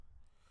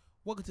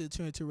Welcome to the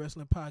Trinity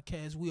Wrestling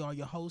Podcast. We are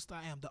your host.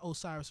 I am the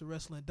Osiris of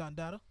Wrestling, Don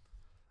Dada.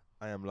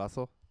 I am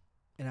Lasso.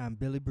 And I'm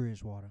Billy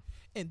Bridgewater.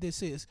 And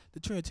this is the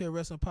Trinity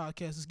Wrestling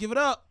Podcast. Let's give it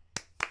up.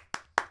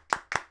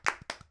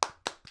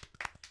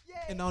 Yay.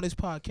 And on this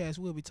podcast,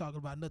 we'll be talking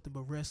about nothing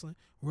but wrestling,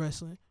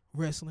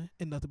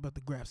 and nothing but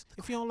the graps.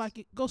 If you don't like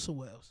it, go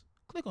somewhere else.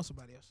 Click on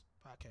somebody else's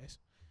podcast.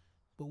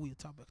 But we'll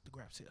talk about the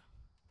graps here.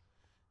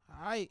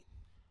 All right.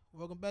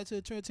 Welcome back to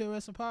the Trinity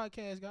Wrestling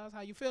Podcast, guys.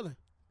 How you feeling?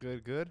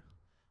 Good.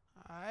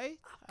 All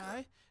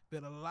right.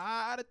 Been a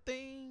lot of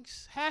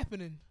things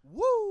happening.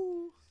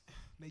 Woo!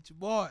 Nature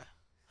boy.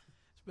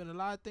 It's been a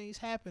lot of things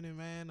happening,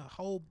 man. A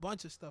whole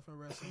bunch of stuff in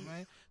wrestling,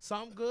 man.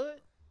 Some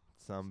good.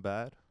 Some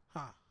bad.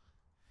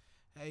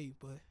 Hey,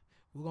 but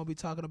we're going to be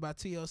talking about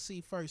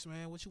TLC first,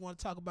 man. What you want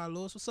to talk about,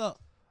 Lewis? What's up?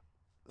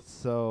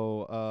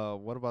 So,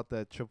 what about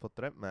that triple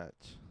threat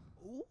match?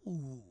 Ooh.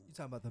 You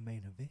talking about the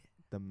main event?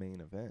 The main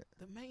event.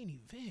 The main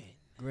event.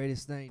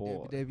 Greatest thing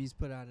Boy. WWE's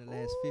put out in the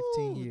last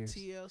 15 years.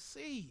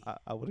 TLC.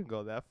 I wouldn't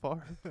go that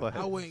far, but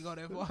I wouldn't go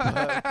that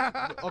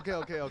far. okay.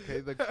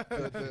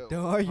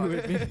 Don't argue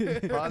with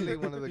me. Probably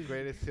one of the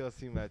greatest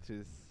TLC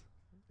matches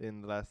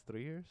in the last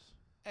 3 years.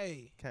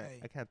 Hey.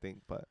 I can't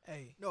think, but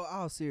Hey. No,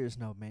 all serious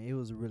note, man. It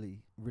was a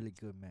really, really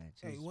good match.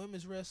 Hey,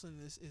 women's wrestling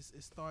is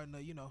starting to,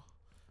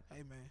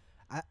 hey,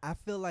 man. I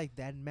feel like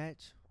that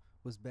match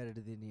was better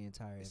than the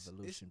entire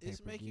Evolution It's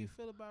pay-per-view. make you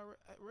feel about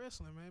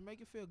wrestling, man. Make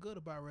you feel good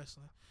about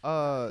wrestling.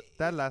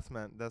 that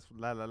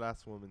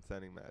last woman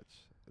standing match,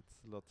 it's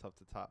a little tough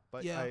to top.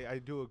 But Yeah. I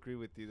do agree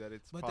with you that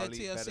it's But probably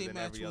that better TLC than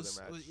match every was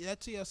other match. that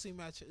TLC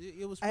match.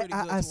 It was pretty good.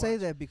 I to say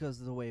watch. that because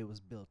of the way it was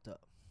built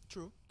up.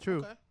 True. True.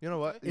 Okay. You know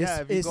what? Okay.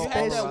 Yeah, if you It's- go You it's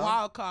had all that around,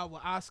 wild card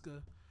with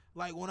Oscar.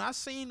 Like when I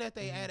seen that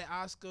they added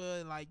Oscar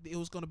and like it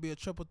was gonna be a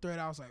triple threat,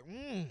 I was like,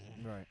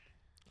 Right.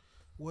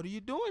 what are you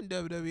doing,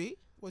 WWE?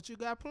 What you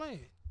got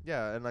playing?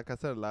 yeah, and like I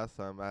said last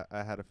time,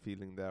 I had a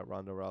feeling that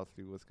Ronda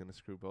Rousey was gonna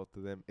screw both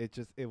of them. It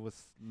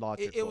was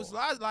logical. It was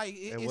like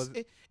was-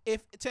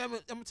 if tell me,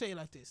 I'm gonna tell you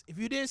like this: if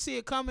you didn't see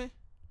it coming,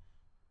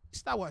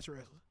 stop watching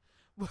wrestling.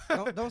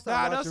 Don't stop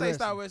Nah, don't watching say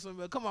stop wrestling. wrestling,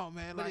 but come on,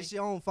 man. But Like it's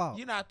your own fault.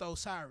 you're not the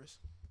Osiris.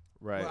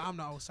 right. Well, I'm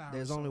not Osiris.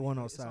 There's so only one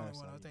it's only Osiris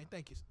one on Osiris. you.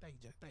 Thank you,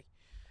 Jeff. Thank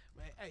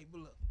you. Man, hey, but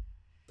look.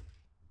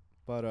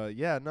 But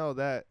yeah, no,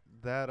 that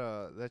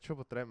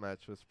triple threat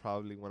match was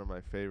probably one of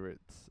my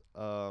favorites.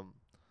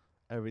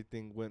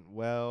 Everything went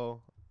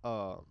well.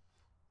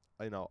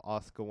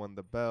 Asuka won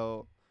the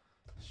belt.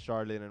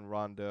 Charlotte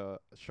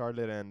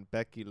and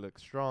Becky looked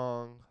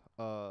strong.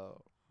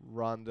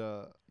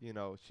 Ronda,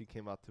 she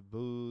came out to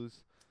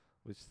booze,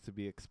 which is to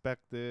be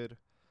expected.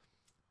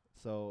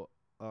 So,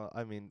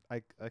 I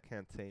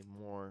can't say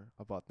more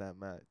about that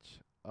match.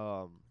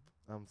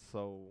 I'm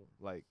so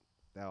like,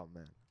 oh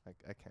man,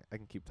 I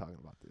can keep talking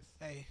about this.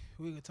 Hey,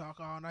 we can talk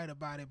all night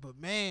about it, but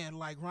man,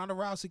 like Ronda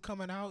Rousey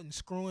coming out and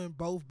screwing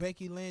both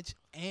Becky Lynch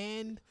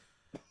and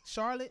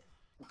Charlotte.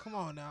 Come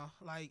on now,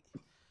 like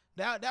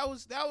that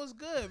was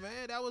good,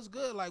 man. That was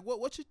good. Like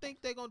what you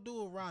think they gonna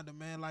do with Ronda,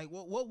 man? Like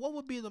what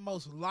would be the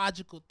most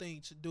logical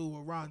thing to do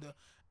with Ronda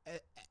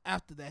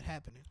after that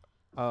happening?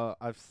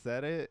 I've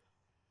said it.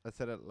 I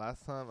said it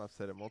last time. I've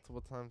said it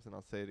multiple times, and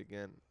I'll say it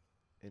again.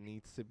 It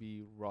needs to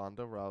be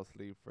Ronda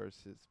Rousey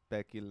versus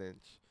Becky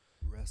Lynch.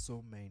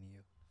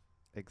 WrestleMania.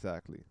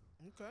 Exactly.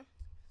 Okay,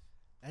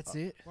 That's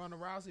it. Ronda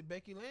Rousey,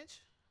 Becky Lynch,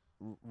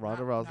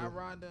 Ronda not, Rousey. not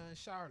Ronda and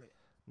Charlotte.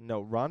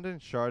 No, Ronda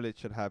and Charlotte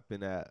should have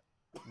been at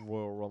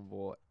Royal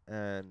Rumble,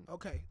 and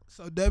Okay,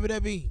 so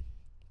WWE,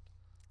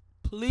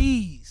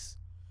 please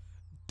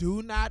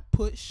do not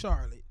put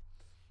Charlotte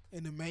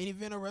in the main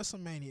event of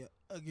WrestleMania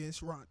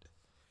against Ronda.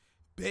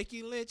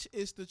 Becky Lynch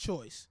is the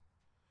choice.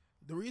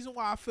 The reason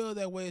why I feel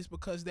that way is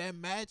because that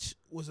match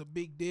was a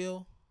big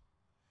deal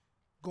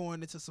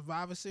going into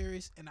Survivor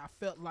Series, and I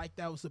felt like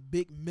that was a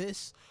big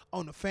miss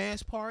on the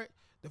fans' part.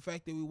 The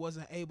fact that we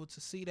wasn't able to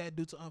see that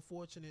due to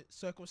unfortunate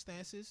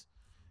circumstances.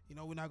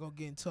 We're not gonna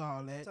get into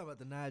all that. Talk about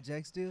the Nia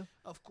Jax deal.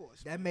 Of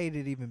course, That made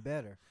it even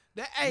better.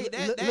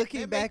 that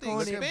Looking back made on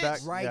things it Looking back,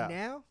 bench. right yeah.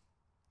 now,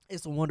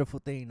 it's a wonderful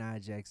thing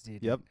Nia Jax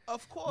did. yep,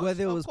 Of course,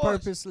 Whether it of was course.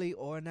 purposely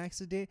or an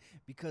accident,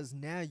 because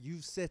now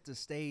you've set the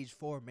stage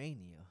for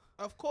Mania.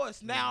 Of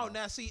course. Now,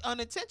 see,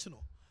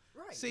 unintentional.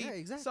 Right. See, yeah,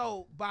 exactly.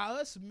 so by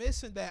us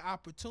missing that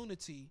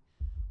opportunity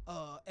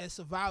at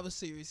Survivor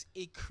Series,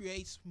 it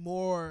creates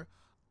more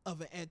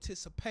of an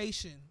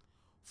anticipation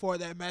for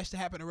that match to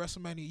happen at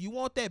WrestleMania. You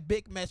want that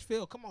big match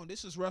feel. Come on,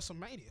 this is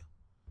WrestleMania.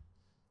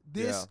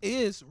 This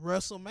is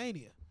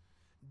WrestleMania.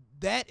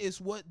 That is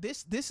what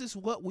this is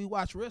what we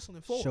watch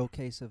wrestling for.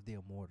 Showcase of the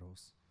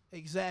Immortals.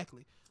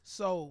 Exactly.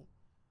 So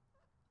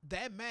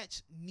that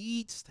match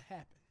needs to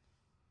happen.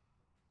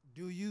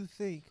 Do you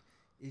think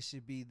it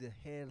should be the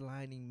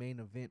headlining main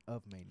event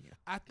of Mania?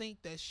 I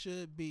think that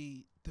should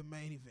be the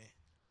main event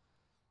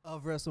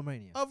Of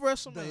WrestleMania. of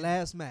WrestleMania. The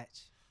last match.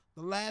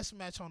 The last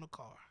match on the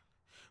card.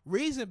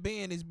 Reason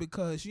being is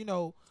because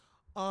the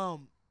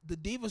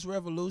Divas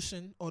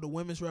Revolution, or the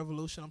Women's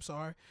Revolution, I'm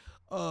sorry,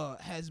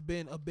 has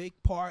been a big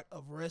part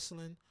of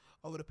wrestling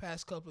over the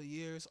past couple of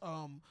years.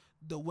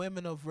 The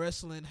women of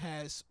wrestling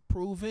has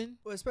proven,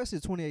 Well, especially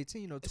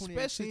 2018. You know,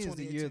 Especially 2018 is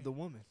the year of 2018. the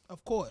woman.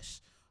 of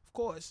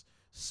course.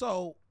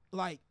 So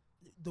like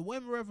the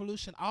women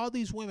revolution, all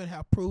these women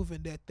have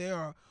proven that they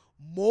are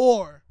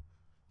more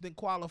than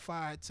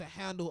qualified to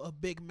handle a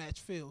big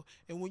match field.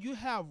 And when you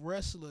have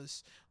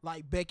wrestlers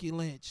like Becky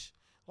Lynch,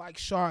 like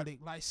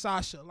Charlotte, like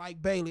Sasha, like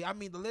Bailey, I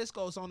mean the list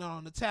goes on and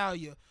on.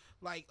 Natalia,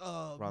 like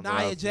Ronda Nia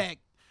Rousey. Jax,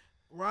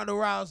 Ronda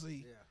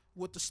Rousey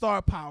with the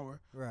star power.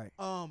 Right.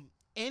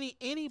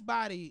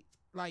 Anybody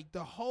like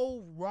the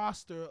whole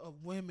roster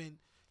of women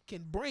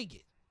can bring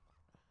it.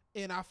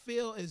 And I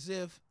feel as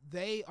if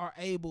they are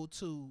able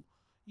to,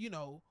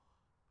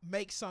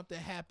 make something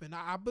happen.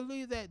 I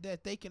believe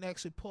that they can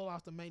actually pull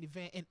off the main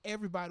event and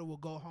everybody will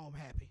go home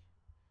happy.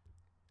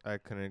 I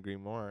couldn't agree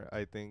more.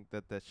 I think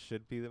that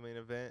should be the main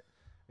event.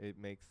 It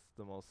makes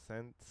the most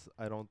sense.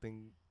 I don't think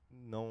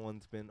no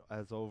one's been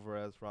as over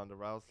as Ronda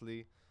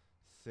Rousey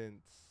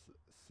since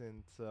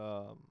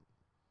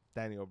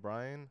Daniel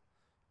Bryan.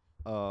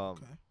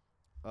 Okay.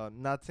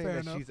 Not saying Fair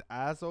that enough. she's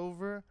as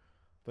over,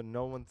 but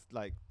no one's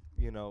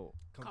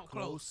Come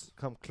close.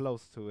 come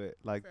close to it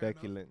like Fair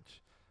Becky enough.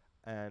 Lynch,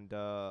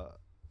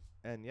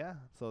 and yeah,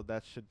 so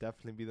that should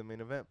definitely be the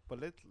main event. But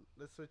let's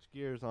switch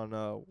gears on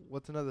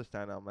what's another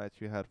standout match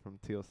you had from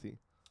TLC?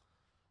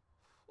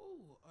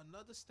 Ooh,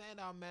 another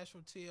standout match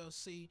from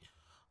TLC.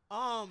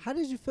 How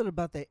did you feel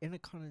about that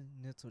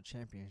Intercontinental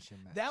Championship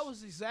match? That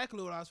was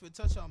exactly what I was going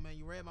to touch on, man.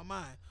 You read my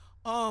mind.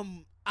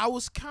 I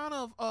was kind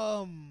of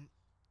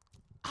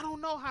I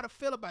don't know how to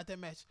feel about that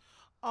match.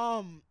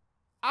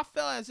 I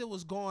felt as it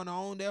was going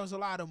on, there was a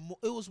lot of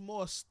it was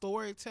more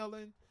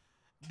storytelling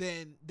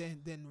than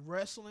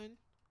wrestling.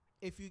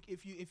 If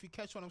you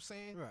catch what I'm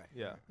saying, right.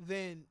 Yeah,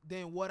 than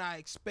what I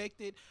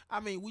expected. I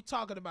mean, we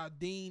talking about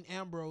Dean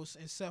Ambrose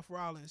and Seth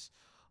Rollins.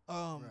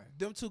 Right.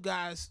 Them two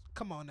guys,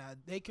 come on now,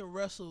 they can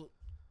wrestle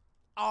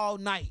all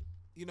night,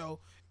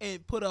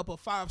 and put up a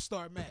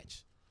 5-star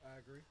match. I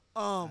agree.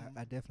 I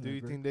I definitely do you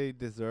agree. think they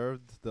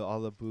deserved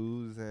all the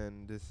boos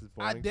and this is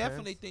boring?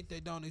 definitely chants? think they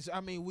don't.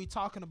 I mean, we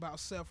talking about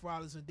Seth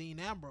Rollins and Dean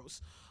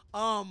Ambrose.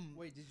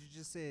 Wait, did you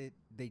just say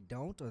they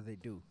don't or they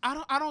do?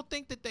 I don't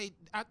think that they.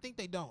 I think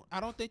they don't. I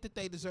don't think that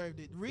they deserved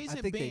it. Reason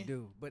I think being, they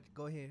do, but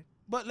go ahead.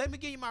 But let me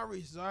give you my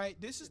reasons. All right,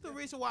 this is the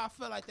reason why I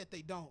feel like that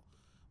they don't,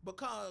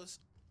 because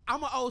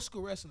I'm an old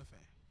school wrestling fan.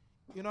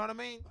 You know what I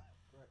mean?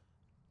 Right.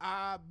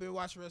 I've been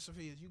watching wrestling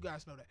for years. You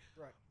guys know that.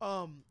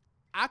 Right.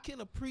 I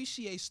can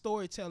appreciate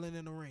storytelling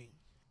in the ring.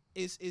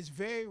 It's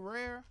very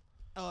rare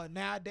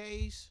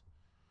nowadays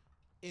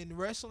in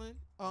wrestling.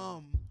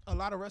 A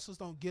lot of wrestlers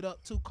don't get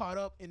up too caught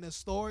up in the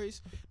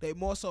stories. They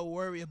more so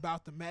worry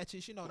about the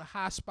matches, the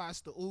high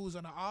spots, the oohs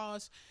and the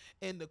ahs,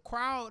 and the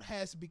crowd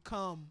has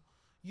become,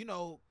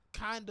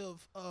 kind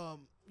of,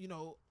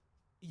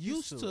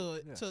 used to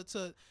it,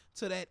 it,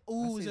 to that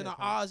oohs see and that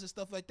the part. ahs and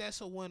stuff like that.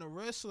 So when a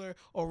wrestler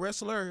or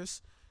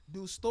wrestlers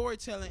do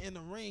storytelling in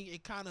the ring,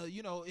 it kind of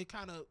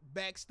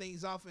backs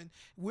things off. And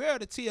we're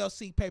the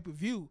TLC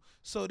pay-per-view,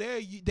 so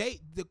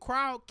the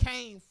crowd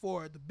came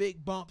for the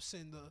big bumps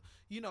and the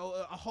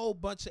a whole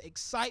bunch of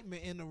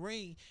excitement in the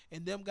ring,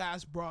 and them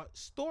guys brought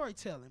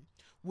storytelling,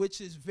 which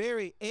is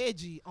very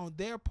edgy on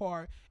their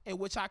part, and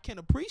which I can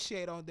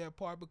appreciate on their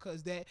part,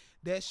 because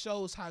that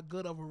shows how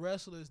good of a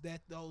wrestlers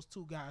that those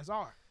two guys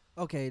are.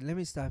 Okay, let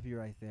me stop you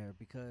right there,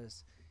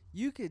 because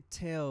you could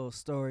tell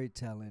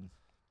storytelling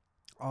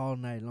all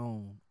night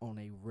long on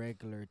a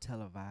regular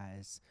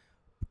televised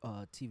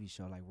TV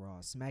show like Raw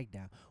or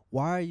SmackDown.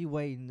 Why are you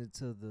waiting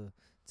until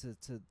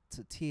to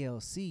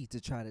TLC to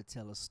try to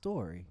tell a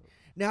story?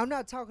 Now, I'm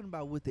not talking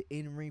about with the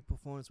in-ring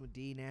performance when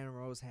Dean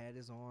Ambrose had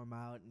his arm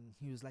out and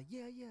he was like,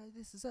 yeah,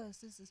 this is us.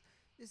 This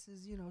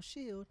is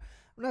Shield.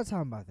 I'm not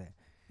talking about that.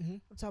 Mm-hmm.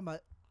 I'm talking about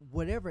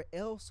whatever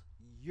else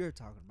you're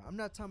talking about. I'm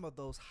not talking about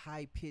those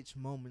high-pitched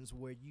moments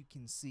where you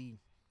can see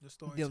The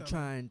storytelling. them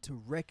trying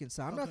to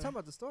reconcile. I'm not Okay. talking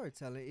about the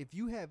storytelling. If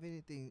you have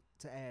anything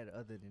to add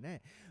other than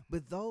that,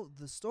 but though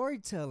the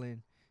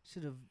storytelling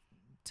should have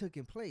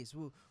taken place.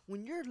 Well,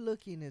 when you're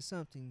looking at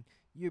something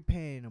you're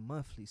paying a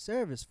monthly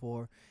service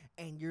for,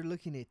 and you're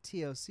looking at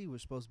TLC, which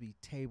is supposed to be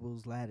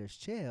tables, ladders,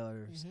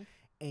 chairs, Mhm.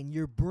 and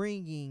you're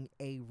bringing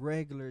a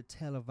regular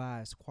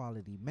televised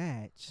quality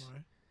match,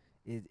 Right.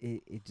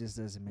 it just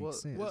doesn't make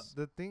sense. Well,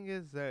 the thing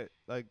is that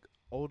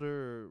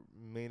older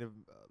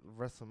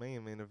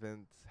WrestleMania main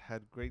events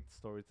had great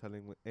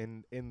storytelling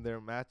in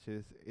their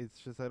matches. It's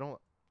just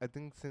I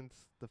think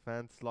since the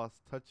fans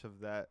lost touch of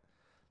that,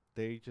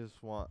 they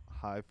just want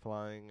high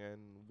flying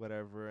and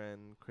whatever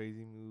and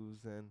crazy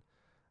moves, and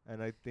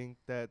I think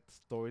that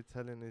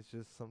storytelling is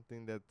just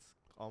something that's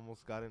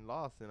almost gotten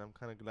lost, and I'm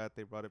kind of glad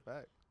they brought it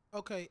back.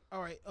 Okay,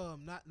 all right.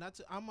 Not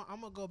to. I'm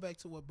gonna go back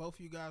to what both of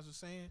you guys were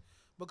saying,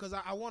 because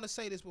I want to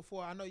say this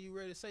before. I know you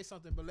ready to say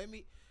something, but let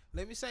me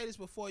say this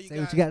before you Say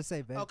guys. what you got to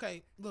say, babe.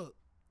 Okay, look.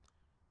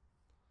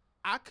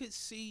 I could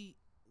see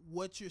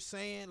what you're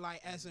saying,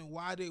 like as in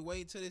why they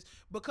wait to this,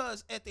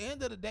 because at the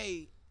end of the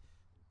day,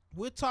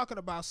 we're talking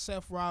about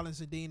Seth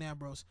Rollins and Dean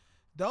Ambrose.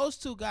 Those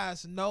two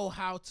guys know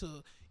how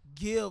to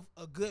give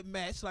a good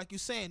match. Like you're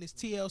saying, it's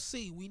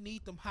TLC. We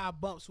need them high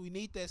bumps. We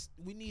need that.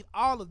 We need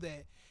all of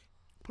that.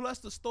 Plus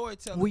the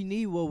storytelling. We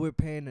need what we're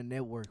paying the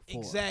network for.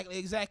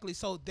 Exactly.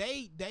 So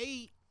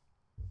they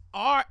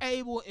are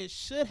able and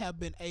should have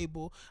been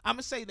able. I'm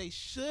gonna say they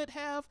should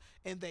have,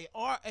 and they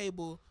are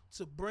able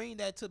to bring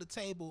that to the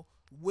table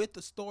with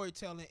the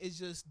storytelling. It's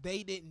just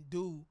they didn't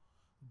do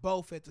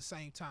both at the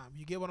same time.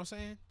 You get what I'm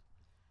saying?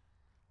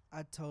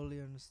 I totally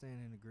understand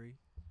and agree.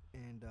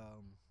 And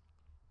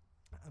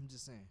I'm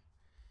just saying,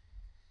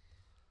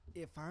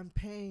 if I'm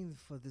paying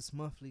for this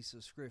monthly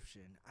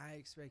subscription, I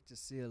expect to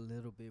see a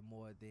little bit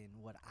more than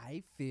what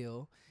I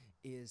feel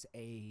is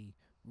a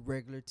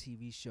regular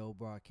TV show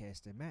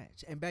broadcasting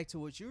match. And back to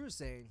what you were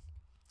saying,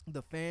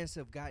 the fans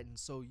have gotten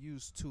so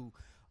used to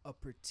a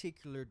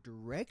particular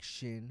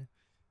direction.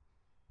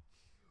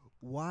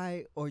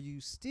 Why are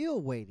you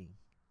still waiting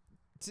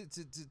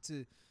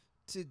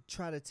to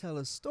try to tell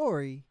a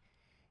story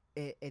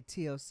at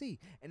TLC?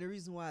 And the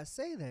reason why I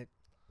say that,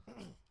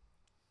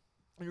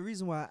 and the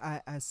reason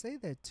why I say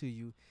that to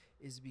you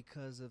is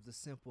because of the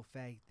simple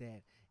fact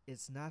that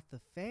it's not the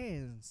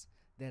fans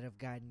that have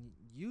gotten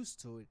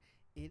used to it.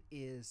 It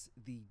is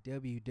the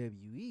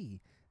WWE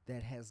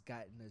that has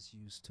gotten us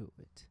used to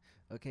it.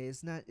 Okay,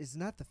 it's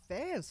not the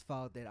fans'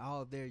 fault that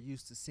all they're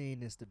used to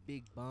seeing is the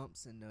big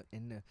bumps and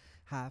the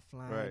high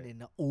flying Right.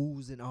 and the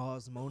oohs and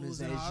ahs, moaners,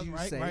 Oohs and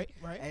ahs,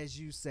 right. as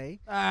you say.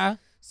 Ah,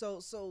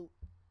 So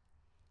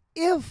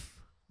if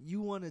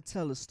you want to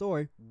tell a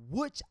story,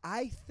 which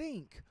I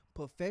think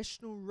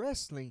professional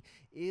wrestling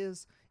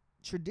is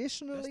that's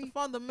traditionally the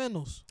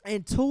fundamentals.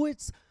 and to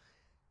its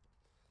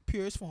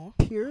Purest form,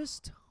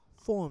 purest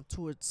form,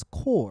 to its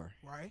core,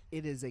 right?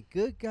 it is a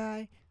good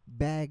guy,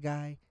 bad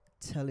guy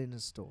telling a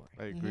story.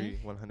 I agree,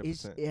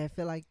 100%. I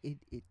feel like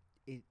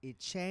it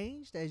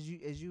changed as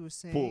you were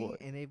saying, Boy.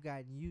 and they've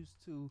gotten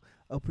used to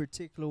a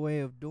particular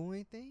way of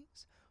doing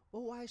things.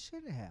 Well, why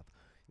shouldn't it have?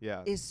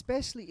 Yeah,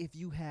 Especially if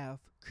you have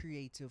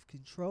creative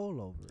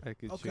control over it. I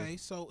get Okay, you.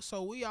 so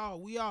we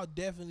all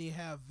definitely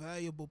have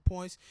valuable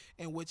points,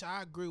 in which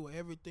I agree with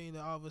everything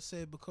that Oliver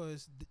said,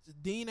 because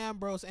Dean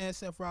Ambrose and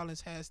Seth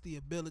Rollins has the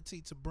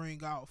ability to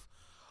bring off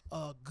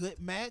a good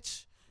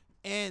match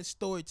and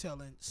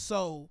storytelling.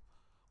 So,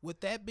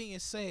 with that being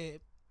said,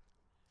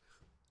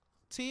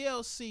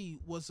 TLC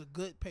was a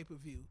good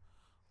pay-per-view.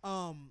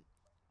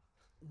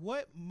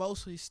 What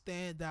mostly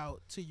stand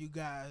out to you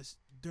guys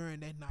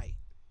during that night?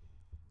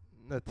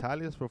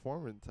 Natalia's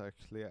performance,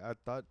 actually, I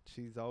thought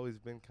she's always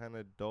been kind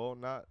of dull.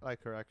 Not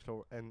like her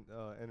actual in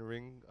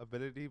ring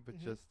ability, but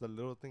Mhm. just the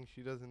little things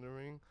she does in the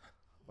ring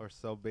are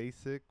so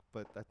basic.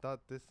 But I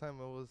thought this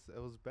time it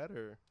was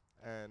better,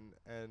 and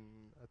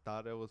I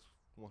thought it was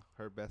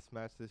her best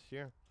match this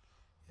year.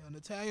 Yeah,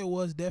 Natalia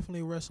was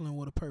definitely wrestling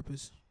with a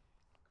purpose.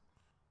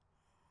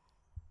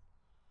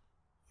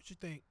 What you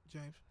think,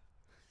 James?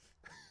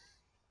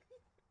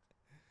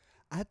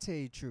 I tell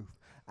you the truth,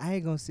 I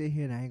ain't gonna sit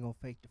here and I ain't gonna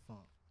fake the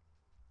funk.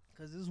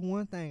 Cause there's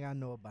one thing I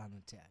know about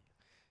Natalia.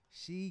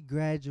 She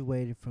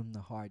graduated from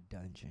the Heart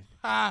Dungeon.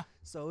 Ah,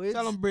 So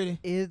tell him, Brittany.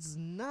 it's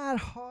not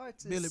hard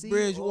to Billy see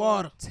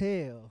Bridgewater. or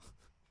tell.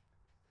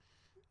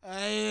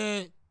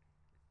 Hey,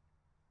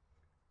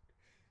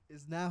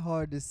 It's not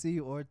hard to see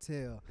or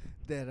tell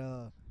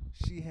that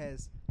she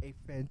has a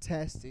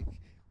fantastic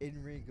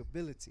in-ring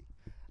ability.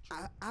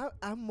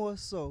 I more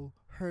so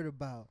heard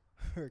about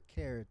her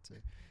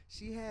character.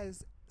 She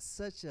has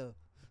such a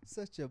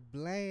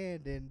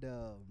bland and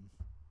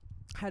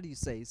how do you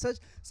say,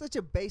 such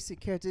a basic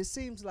character. It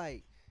seems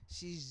like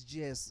she's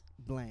just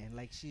bland,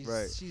 like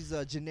Right. she's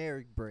a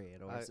generic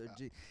bred, or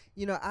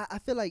I- I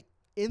feel like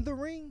in the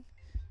ring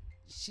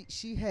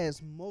she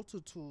has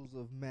multitudes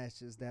of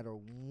matches that are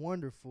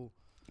wonderful,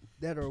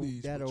 that are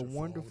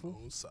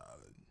wonderful.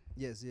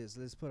 Yes,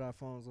 let's put our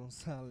phones on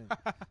silent.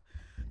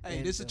 Hey,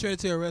 And, this is a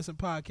Trinitarian Wrestling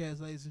Podcast,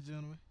 ladies and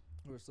gentlemen.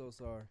 We're so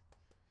sorry.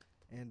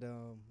 And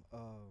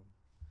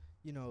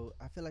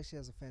I feel like she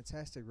has a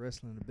fantastic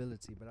wrestling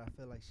ability, but I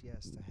feel like she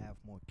has to have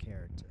more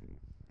character.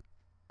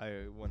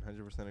 I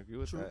 100% agree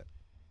with True. that.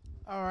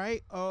 All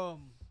right,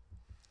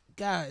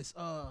 guys,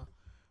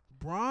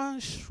 Braun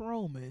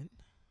Strowman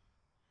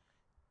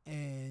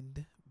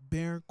and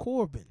Baron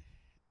Corbin.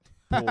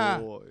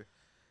 Boy,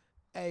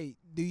 Hey,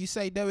 do you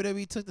say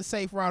WWE took the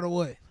safe route or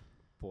what?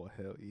 boy,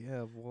 hell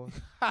yeah, boy.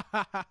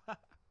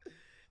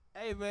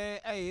 Hey man,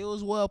 hey, it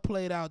was well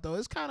played out though.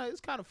 It's kind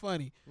of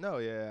funny. No,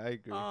 yeah, I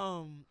agree.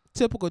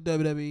 Typical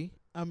WWE.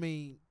 I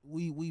mean,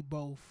 we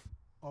both,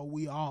 or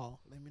we all.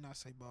 Let me not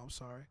say both. I'm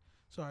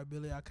sorry,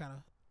 Billy. I kind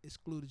of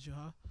excluded you,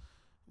 huh?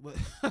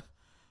 But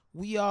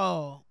we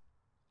all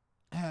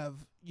have,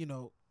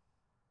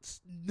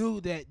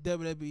 knew that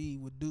WWE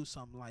would do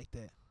something like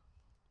that.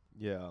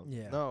 Yeah.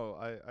 Yeah. No,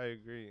 I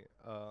agree.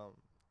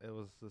 It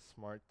was the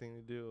smart thing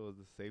to do. It was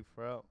the safe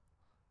route.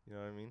 You know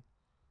what I mean?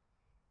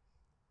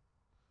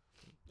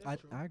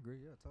 I agree.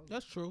 Yeah, totally.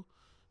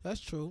 That's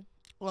true.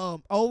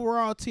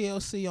 Overall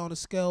TLC on a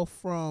scale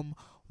from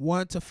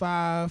 1 to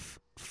 5,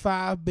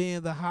 5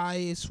 being the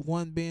highest,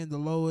 1 being the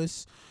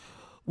lowest.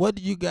 What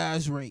do you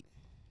guys rate?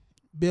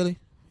 Billy,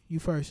 you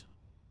first.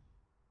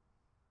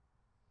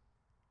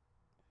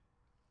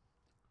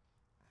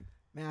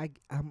 Man,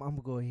 I'm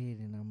gonna go ahead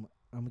and I'm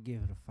gonna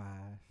give it a 5.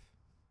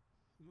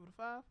 You give it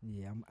a 5?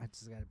 Yeah, I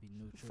just gotta be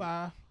neutral.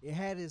 5. It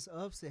had its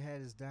ups, it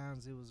had its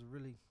downs. It was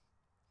really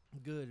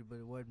good, but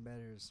it wasn't better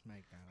than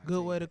SmackDown. I Good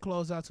tell way you to that.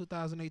 close out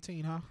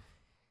 2018, huh?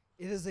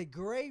 It is a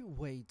great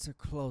way to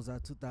close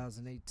out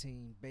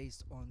 2018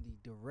 based on the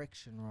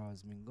direction Raw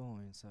has been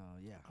going. So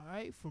yeah, All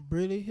right, from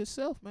Brilly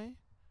himself, man.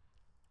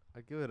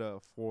 I give it a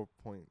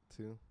 4.2.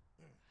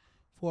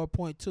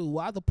 4.2.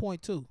 Why the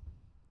point 2?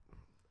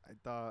 I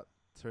thought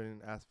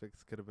certain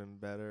aspects could have been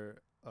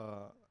better,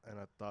 and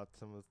I thought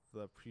some of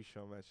the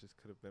pre-show matches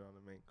could have been on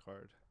the main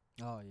card.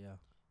 oh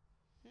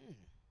yeah.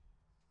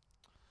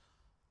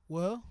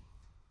 Well,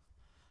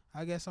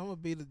 I guess I'm gonna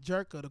be the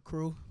jerk of the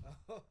crew.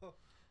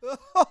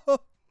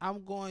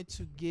 I'm going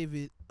to give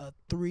it a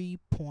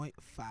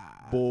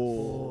 3.5.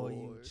 Boy,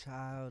 you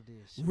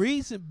childish.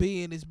 Reason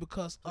being is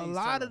because a Please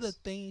lot tell of the us.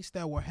 things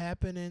that were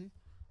happening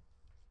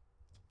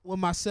with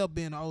myself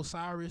being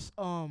Osiris,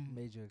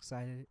 Made you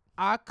excited?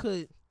 I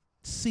could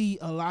see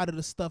a lot of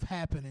the stuff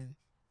happening.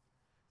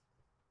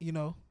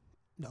 No,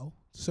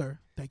 sir,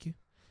 thank you.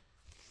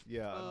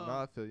 Yeah, no,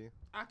 I feel you.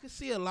 I could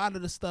see a lot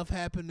of the stuff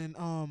happening.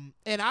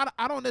 And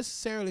I don't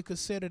necessarily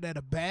consider that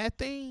a bad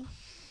thing,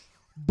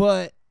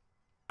 but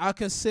I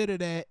consider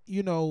that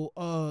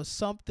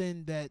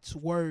something that's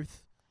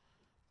worth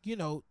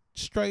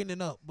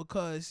straightening up,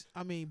 because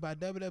I mean, by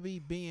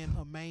WWE being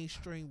a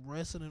mainstream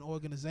wrestling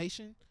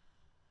organization,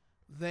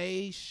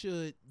 they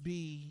should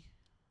be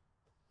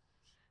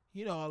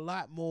a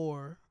lot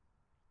more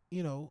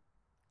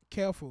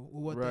careful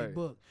with what they Right.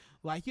 book.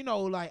 Like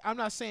I'm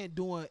not saying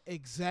doing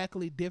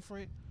exactly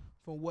different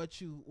from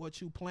what you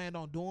planned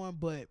on doing,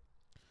 but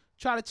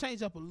try to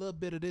change up a little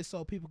bit of this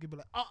so people can be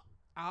like, oh,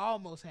 I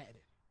almost had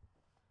it.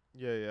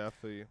 Yeah, I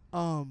feel you.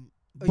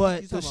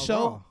 But you the talking about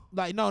show, Raw?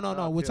 like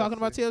no, we're talking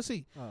about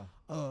TLC.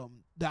 Oh,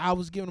 That I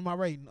was giving my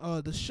rating.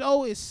 The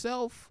show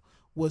itself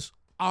was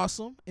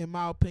awesome in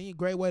my opinion.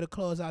 Great way to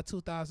close out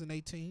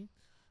 2018.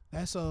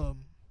 That's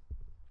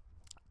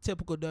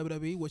typical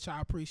WWE, which I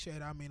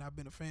appreciate. I mean, I've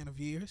been a fan of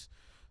years,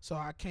 so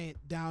I can't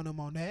down them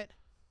on that.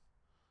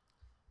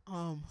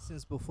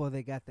 since before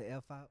they got the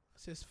F out.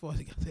 Since before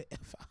they got the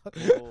F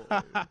Boy.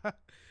 out.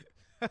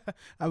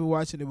 I've been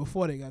watching it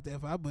before they got the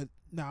F out, but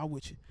nah, I'm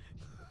with you.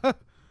 All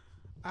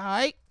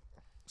right.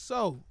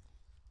 So,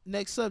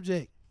 next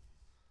subject.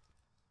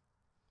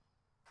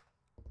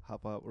 How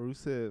about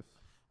Rusev?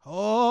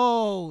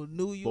 Oh,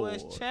 new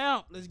U.S. Boy.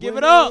 champ. Let's give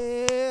it up.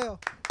 Yeah.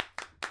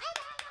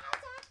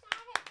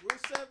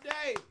 Rusev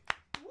Day.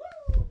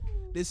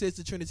 This is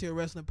the Trinity of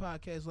Wrestling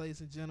Podcast,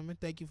 ladies and gentlemen.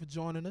 Thank you for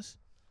joining us.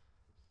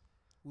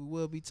 We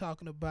will be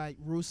talking about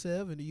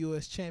Rusev and the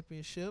U.S.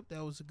 Championship.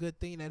 That was a good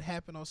thing that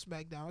happened on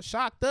SmackDown.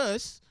 Shocked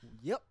us.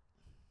 Yep.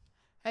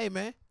 Hey,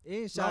 man. It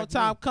ain't Long shocked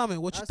time me.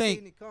 coming. What you I think?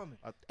 seen it coming.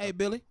 Hey,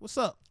 Billy, what's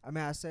up? I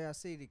mean, I see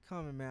it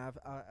coming, man.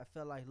 I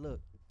felt like,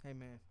 look, hey,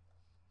 man,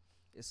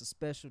 it's a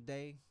special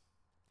day,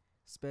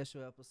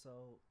 special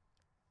episode.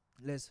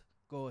 Let's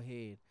go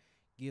ahead,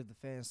 give the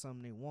fans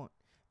something they want.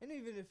 And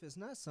even if it's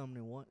not something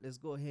they want, let's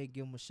go ahead and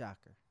give them a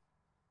shocker.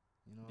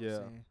 You know what Yeah.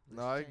 I'm saying?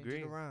 No, I change it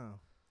agree. around.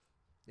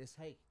 Let's,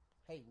 hey,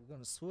 we're going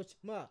to switch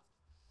them up.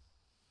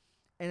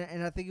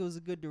 And I think it was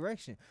a good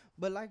direction.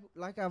 But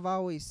like I've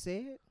always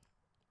said,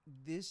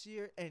 this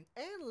year and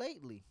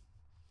lately,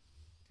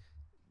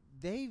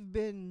 they've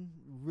been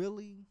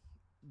really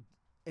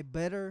a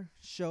better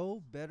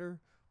show, better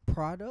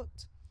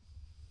product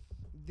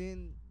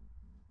than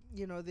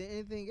than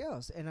anything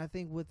else. And I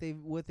think what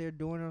they're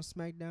doing on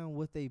SmackDown,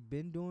 what they've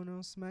been doing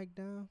on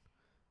SmackDown,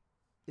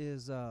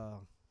 is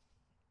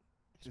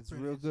it's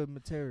pretty real awesome. good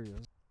material.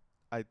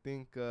 I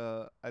think it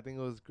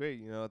was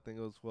great. I think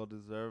it was well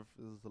deserved.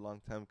 It was a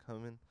long time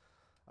coming.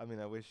 I mean,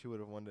 I wish he would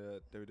have won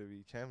the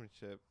WWE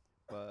Championship,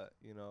 but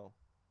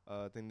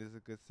I think this is a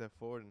good step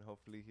forward, and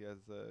hopefully he has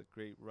a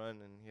great run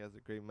and he has a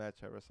great match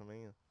at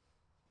WrestleMania.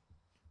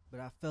 But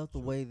I felt the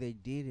way they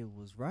did it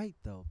was right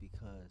though,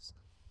 because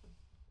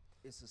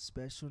it's a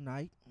special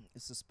night,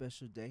 it's a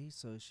special day,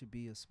 so it should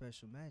be a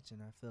special match.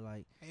 And I feel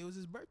like Hey, it was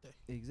his birthday.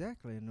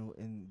 exactly,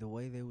 and the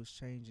way they was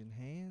changing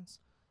hands,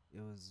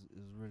 it was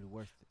really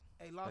worth it.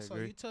 Hey, Lasso,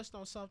 agree. you touched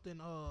on something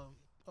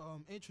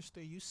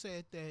interesting. You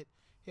said that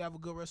he have a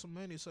good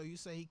WrestleMania, so you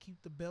say he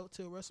keep the belt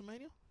till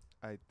WrestleMania?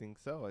 I think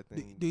so. I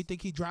Do, think. do you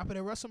think he drop it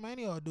at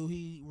WrestleMania, or do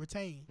he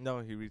retain? No,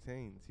 he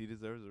retains. He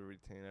deserves a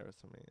retain at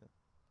WrestleMania.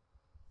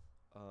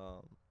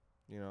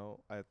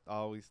 I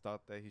always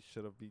thought that he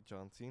should have beat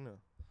John Cena,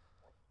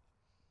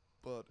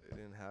 but it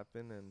didn't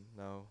happen, and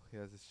now he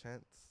has his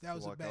chance. That to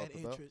was a walk bad out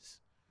the belt. entrance.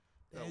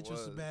 The That entrance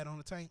was was. bad on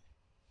the tank.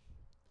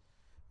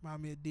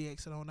 Remind me of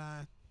DX at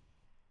 09.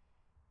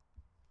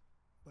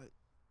 But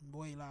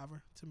way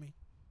liver to me.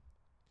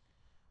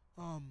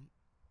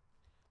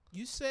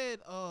 You said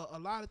a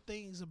lot of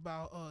things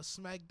about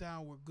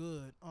SmackDown were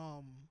good,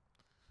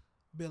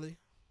 Billy.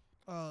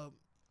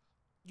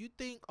 you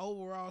think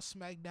overall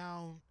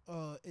SmackDown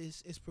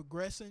is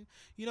progressing?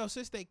 You know,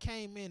 since they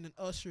came in and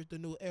ushered the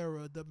new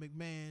era, the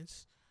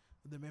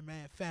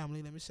McMahon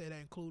family. Let me say that,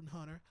 including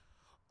Hunter.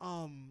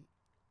 Um,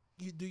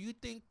 do you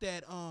think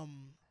that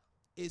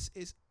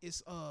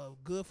it's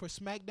good for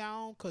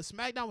SmackDown? Cause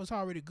SmackDown was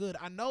already good.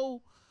 I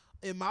know,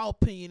 in my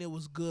opinion, it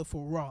was good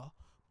for Raw.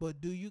 But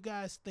do you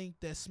guys think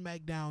that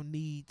SmackDown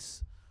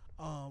needs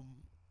um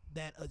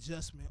that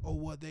adjustment, or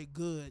were they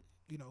good?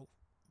 You know,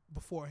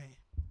 beforehand.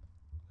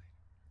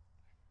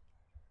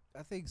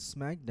 I think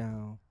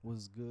SmackDown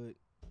was good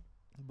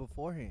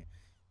beforehand.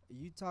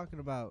 You talking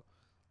about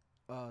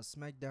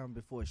SmackDown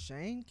before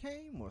Shane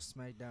came or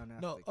SmackDown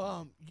after?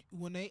 No,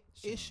 when they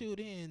Shane. issued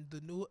in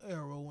the new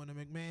era, when the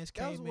McMahon's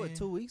That was came what, in,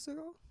 2 weeks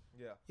ago?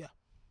 Yeah. Yeah.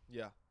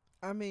 Yeah.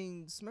 I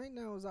mean,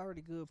 SmackDown was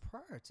already good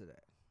prior to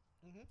that,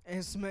 Mhm.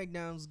 and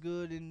SmackDown's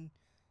good in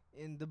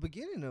the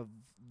beginning of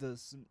the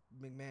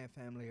McMahon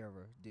family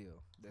era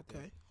deal. that they-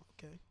 Okay,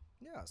 okay,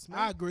 Yeah,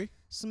 I agree.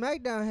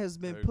 SmackDown has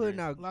been I putting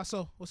agree. out.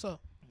 Lasso, what's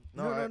up?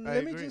 No, No, I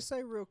let me agree. just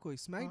say real quick.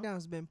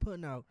 SmackDown's been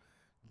putting out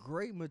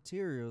great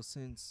material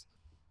since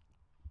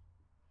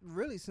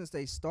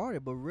they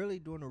started, but really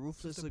doing the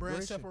ruthless Since the brand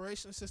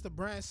aggression.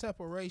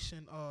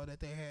 separation, that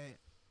they had.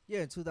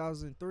 Yeah, in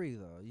 2003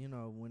 though, you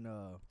know when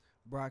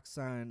Brock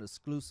signed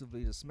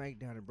exclusively to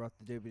SmackDown and brought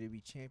the WWE Oh,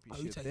 you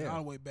Championship take it there. all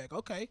the way back.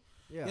 Okay,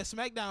 Yeah, yeah,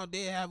 SmackDown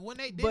did have when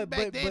they did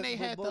back then. They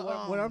had the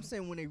what I'm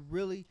saying, when they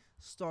really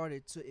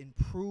started to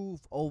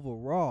improve over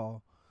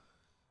Raw,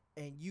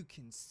 and you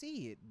can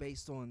see it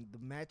based on the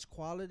match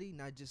quality,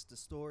 not just the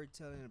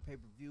storytelling and pay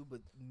per view,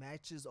 but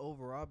matches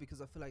overall. Because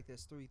I feel like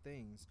there's three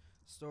things: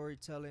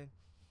 storytelling,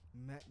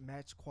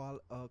 match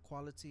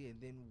quality,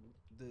 and then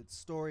the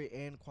story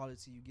and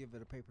quality you give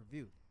at a pay per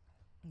view.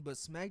 But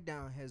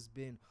SmackDown has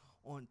been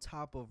on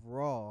top of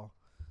Raw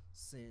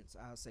since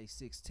I'll say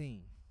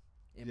 16,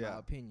 in my Yeah.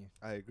 opinion.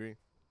 I agree.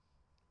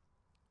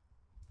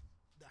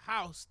 the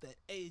house that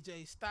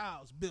AJ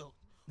Styles built.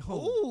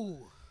 Oh,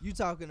 Ooh, you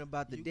talking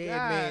about the You dead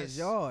guys. man's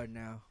yard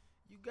now?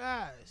 you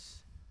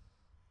guys.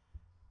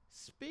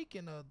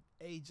 Speaking of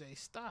AJ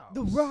Styles,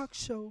 The Rock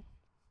Show.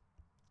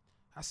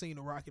 I seen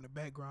the Rock in the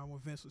background when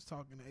Vince was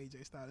talking to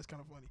AJ Styles. It's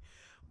kind of funny,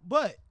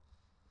 but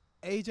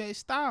AJ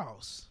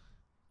Styles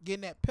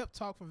getting that pep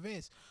talk from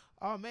Vince.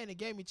 Oh man, it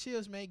gave me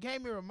chills, man. It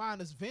gave me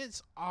reminders.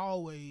 Vince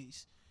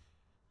always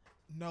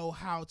know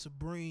how to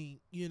bring,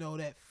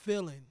 that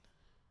feeling.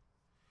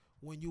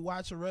 When you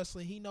watch a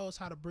wrestler, he knows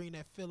how to bring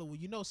that feeling. When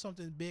you know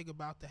something big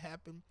about to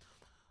happen.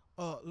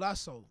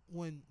 Lasso,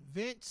 when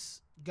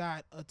Vince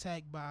got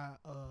attacked by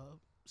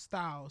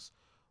Styles,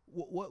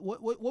 what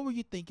were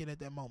you thinking at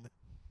that moment?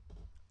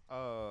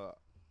 I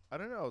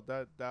don't know.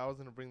 That I was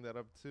gonna bring that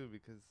up too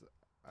because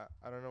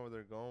I don't know where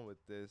they're going with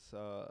this.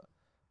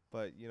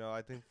 But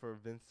I think for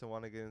Vince to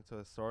want to get into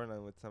a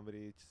storyline with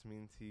somebody, it just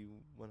means he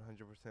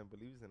 100%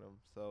 believes in him.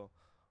 So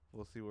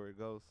we'll see where it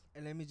goes.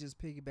 And let me just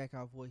piggyback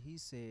off what he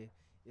said.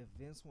 If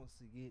Vince wants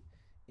to get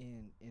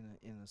in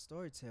a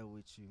story tell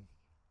with you,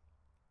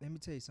 let me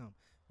tell you something.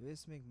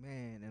 Vince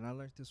McMahon, and I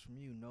learned this from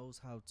you, knows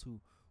how to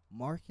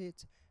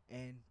market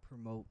and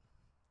promote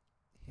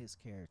his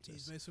characters.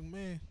 He's Vince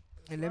McMahon.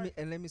 And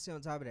let me say on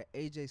top of that,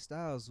 AJ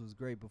Styles was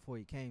great before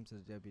he came to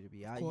the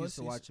WWE. I course, used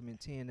to watch him in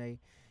TNA,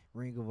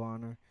 Ring of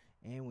Honor,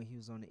 and when he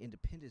was on the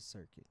independent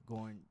circuit,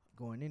 going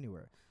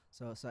anywhere.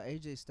 So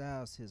AJ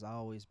Styles has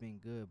always been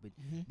good,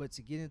 but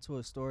to get into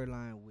a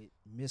storyline with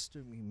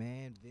Mr.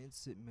 McMahon,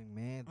 Vincent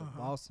McMahon, the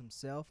boss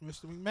himself,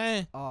 Mr.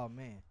 McMahon, oh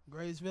man,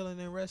 greatest villain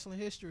in wrestling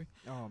history.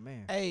 oh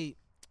man. Hey,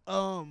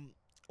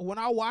 when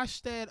I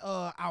watched that,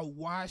 I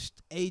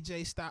watched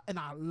AJ Styles, and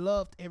I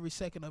loved every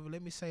second of it.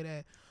 Let me say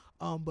that.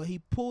 But he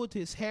pulled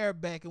his hair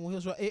back, and when he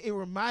was, it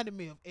reminded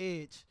me of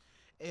Edge.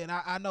 And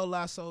I know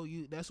Lasso,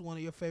 that's one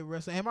of your favorite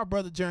wrestlers, and my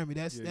brother Jeremy.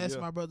 That's Yeah.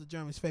 my brother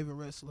Jeremy's favorite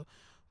wrestler.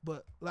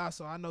 But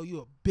Lasso, I know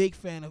you're a big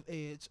fan of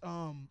Edge.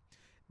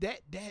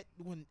 That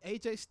when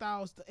AJ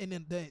Styles and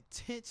then the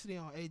intensity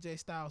on AJ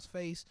Styles'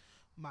 face,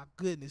 my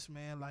goodness,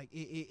 man, like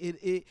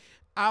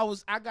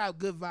I got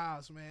good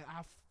vibes, man.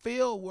 I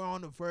feel we're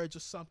on the verge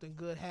of something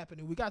good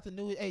happening. We got the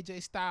new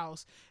AJ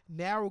Styles.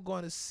 Now we're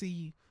going to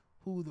see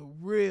who the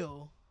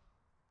real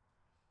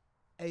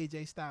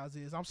AJ Styles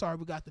is. I'm sorry,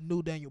 we got the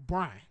new Daniel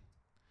Bryan.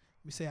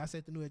 I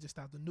said the new AJ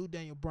Styles, the new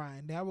Daniel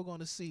Bryan. Now we're going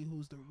to see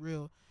who's the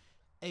real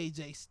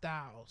AJ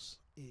Styles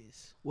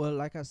is. Well,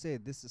 like I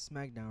said, this is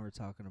SmackDown we're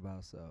talking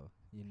about, so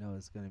you know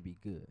it's gonna be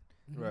good.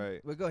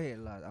 Right. But go ahead,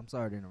 Lod. I'm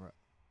sorry to interrupt.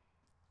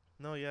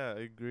 No, yeah,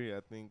 I agree.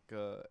 I think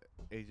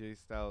AJ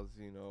Styles,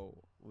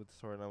 with the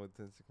storyline with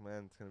Vince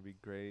McMahon, it's gonna be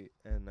great.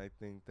 And I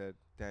think that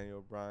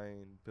Daniel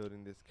Bryan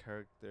building this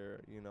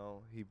character,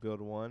 he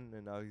built one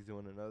and now he's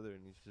doing another, and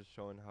he's just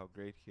showing how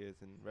great he is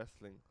in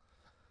wrestling.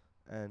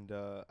 And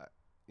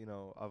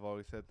I've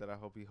always said that I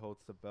hope he holds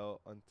the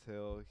belt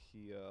until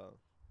he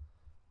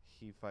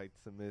fights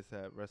The Miz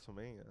at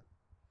WrestleMania.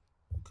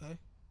 Okay.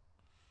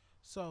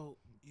 So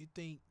you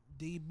think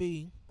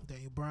Daniel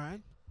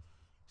Bryan,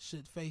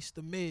 should face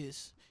The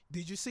Miz?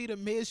 Did you see The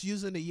Miz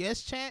using the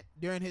yes chant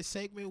during his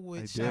segment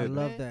with I Shaq I did.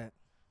 love Man? that.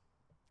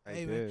 I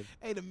Hey, man. did.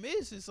 Hey, the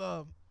Miz is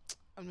I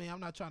mean, I'm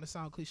not trying to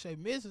sound cliche.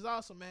 Miz is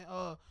awesome,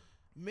 man.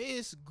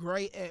 Miz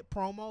great at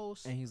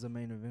promos. And he's a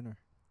main eventer.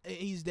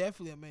 He's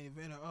definitely a main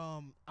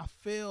eventer. I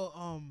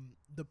feel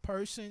the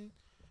person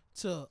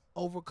to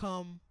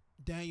overcome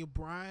Daniel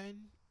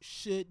Bryan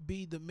should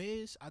be the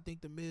Miz. I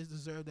think the Miz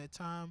deserved that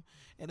time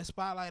in the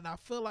spotlight, and I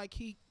feel like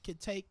he could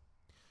take,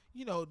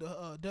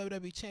 the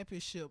WWE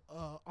Championship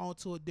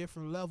onto a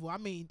different level. I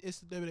mean, it's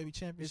the WWE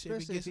Championship;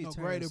 Especially it gets if he no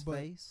turns greater. But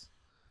face.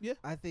 Yeah.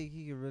 I think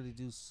he could really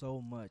do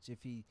so much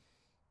if he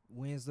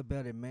wins the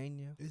belt at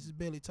Mania. this is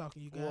Billy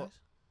talking, you guys. Well,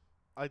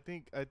 I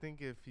think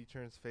if he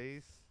turns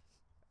face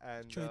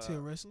and Trade to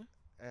wrestling.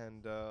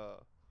 and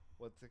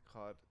what's it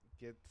called,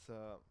 gets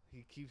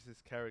he keeps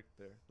his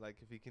character. Like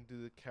if he can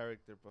do the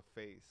character but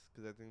face,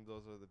 because I think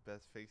those are the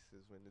best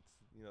faces when it's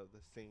the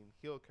same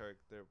heel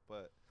character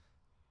but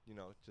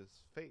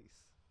just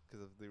face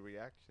because of the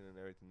reaction and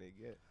everything they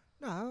get.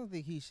 No, I don't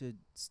think he should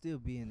still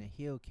be in a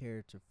heel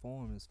character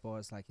form as far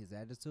as like his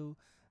attitude.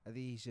 I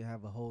think he should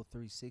have a whole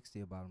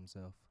 360 about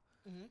himself.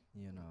 Mm-hmm.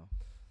 You know,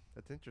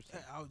 That's interesting.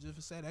 I was just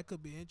gonna say that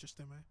could be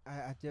interesting, man.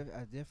 I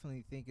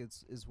definitely think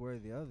it's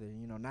worthy of it.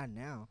 Not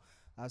now.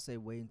 I'll say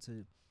wait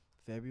until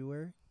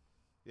February.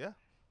 Yeah.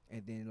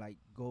 And then like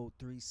go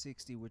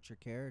 360 with your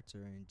character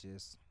and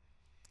just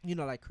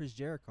like Chris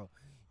Jericho.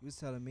 He was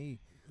telling me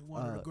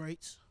One of the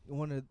greats.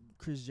 one of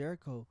Chris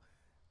Jericho,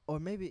 or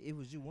maybe it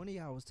was you. One of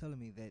y'all was telling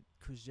me that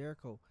Chris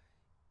Jericho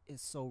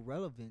is so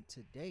relevant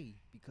today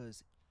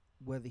because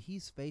whether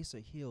he's face or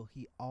heel,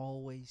 he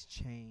always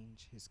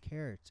change his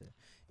character.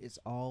 It's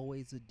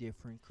always a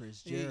different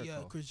Chris Jericho.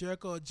 Yeah, Chris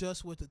Jericho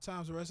adjusts with the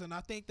times of wrestling. I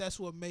think that's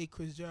what made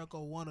Chris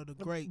Jericho one of the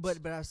greats.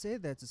 But I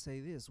said that to say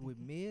this. With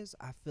Miz,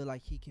 I feel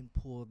like he can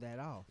pull that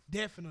off.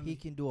 Definitely. He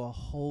can do a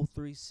whole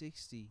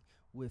 360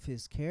 with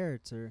his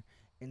character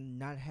and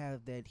not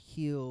have that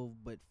heel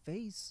but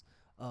face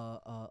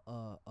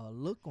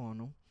look on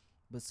him,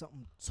 but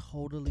something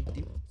totally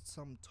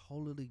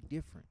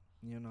different,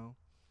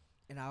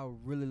 And I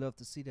would really love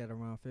to see that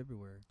around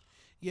February.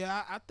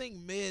 Yeah, I think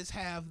Miz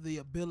have the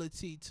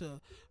ability to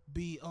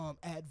be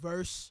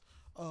adverse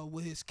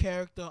with his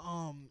character.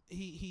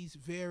 He's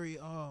very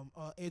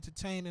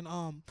entertaining.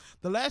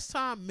 The last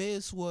time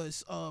Miz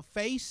was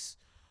face,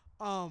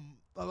 a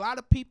lot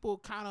of people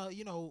kind of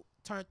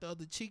turned the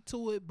other cheek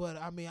to it, but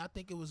I mean I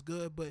think it was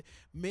good. But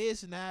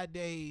Miz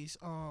nowadays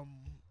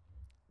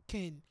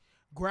can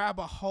grab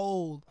a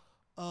hold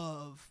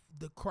of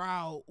the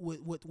crowd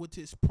with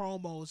his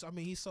promos. I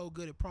mean, he's so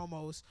good at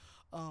promos.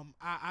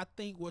 I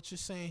think what you're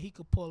saying he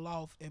could pull it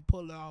off and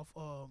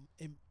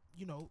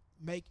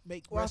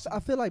make Well, wrestling. I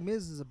feel like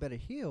Miz is a better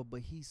heel,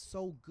 but he's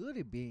so good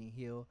at being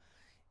heel,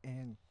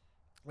 and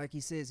like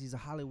he says, he's a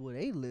Hollywood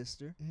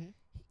A-lister. Mhm.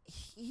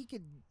 He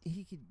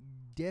could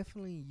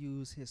definitely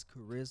use his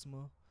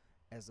charisma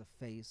as a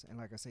face, and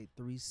like I say,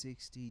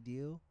 360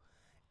 deal.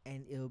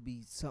 And it'll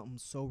be something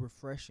so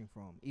refreshing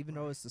for him. Even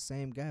though it's the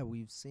same guy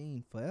we've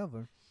seen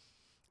forever,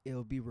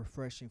 it'll be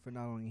refreshing for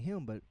not only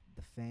him, but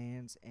the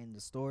fans and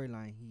the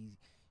storyline he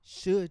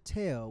should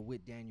tell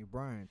with Daniel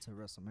Bryan to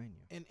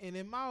WrestleMania. And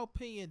in my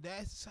opinion,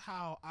 that's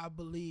how I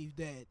believe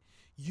that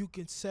you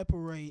can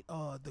separate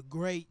the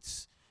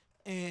greats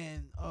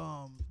and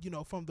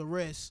from the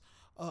rest.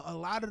 A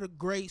lot of the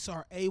greats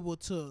are able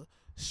to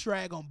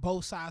strag on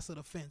both sides of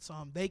the fence.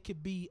 They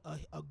could be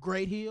a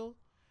great heel,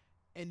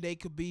 and they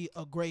could be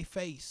a great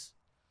face.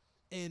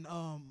 And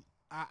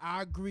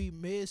I agree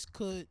Miz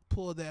could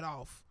pull that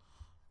off.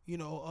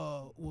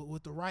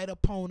 With the right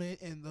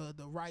opponent and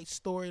the right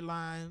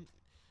storyline,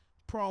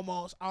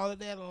 promos, all of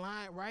that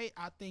aligned right,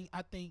 I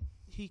think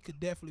he could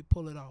definitely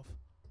pull it off.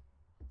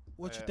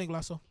 What you think,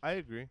 Lasso? I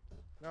agree.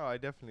 No, I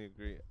definitely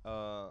agree.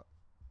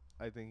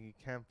 I think he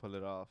can pull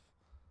it off.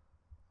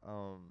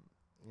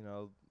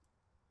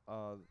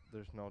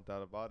 There's no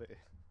doubt about it.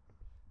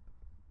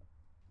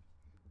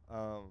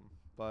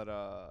 But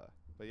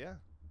yeah.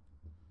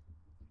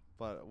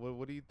 But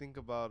what do you think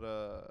about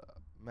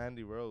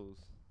Mandy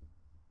Rose?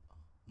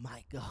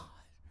 My God,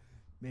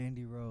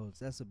 Mandy Rose,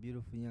 that's a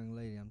beautiful young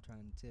lady. I'm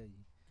trying to tell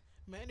you.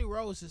 Mandy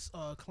Rose is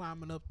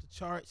climbing up the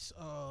charts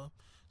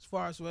as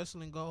far as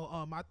wrestling go.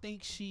 I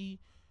think she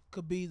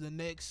could be the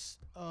next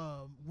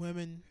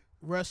women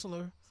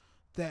wrestler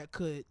that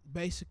could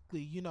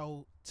basically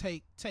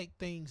take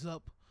things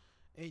up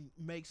and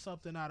make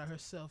something out of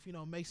herself.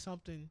 Make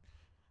something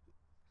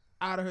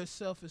out of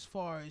herself as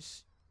far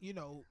as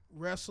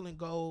wrestling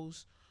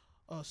goes,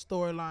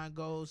 storyline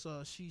goes.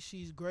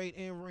 She's great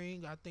in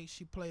ring. I think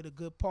she played a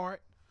good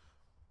part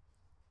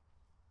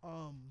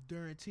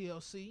during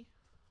TLC.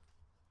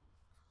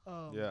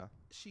 Yeah.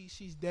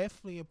 She's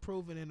definitely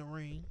improving in the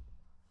ring.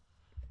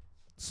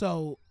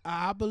 So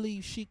I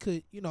believe she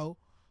could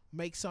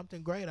make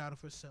something great out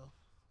of herself.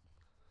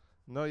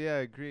 No, yeah, I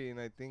agree, and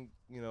I think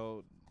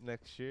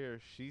next year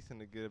she's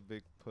gonna get a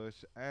big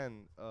push,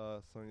 and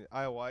Sonya.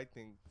 I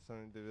think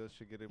Sonya Deville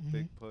should get a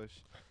big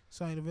push.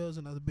 Sonya Deville is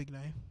another big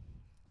name.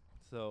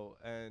 So,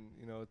 and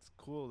it's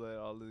cool that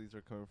all of these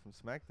are coming from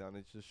SmackDown.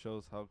 It just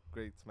shows how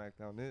great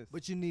SmackDown is.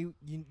 But you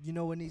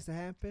know what needs to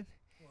happen?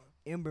 What?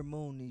 Ember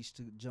Moon needs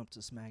to jump to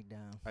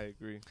SmackDown. I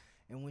agree.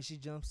 And when she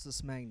jumps to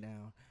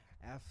SmackDown,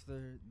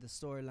 after the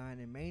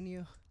storyline in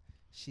Mania,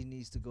 she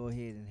needs to go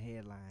ahead and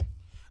headline.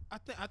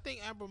 I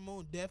think Amber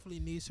Moon definitely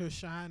needs her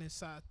shine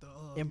inside the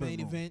Ember main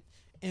Moon. event.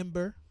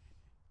 Ember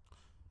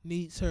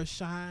needs her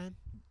shine.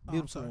 I'm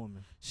Beautiful sorry.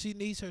 woman. She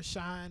needs her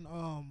shine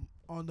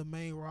on the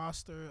main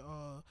roster.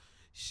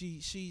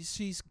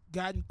 She's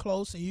gotten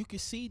close, and you can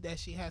see that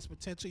she has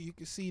potential. You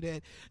can see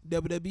that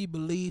WWE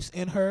believes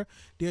in her.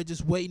 They're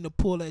just waiting to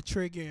pull that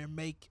trigger and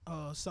make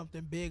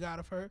something big out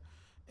of her.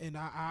 And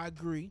I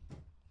agree.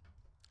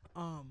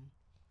 Um,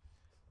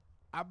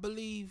 I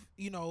believe,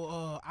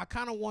 I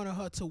kind of wanted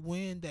her to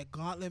win that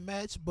gauntlet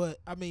match, but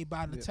I mean,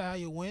 by Yeah.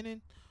 Natalya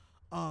winning,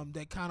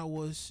 that kind of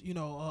was,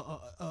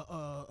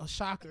 a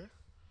shocker.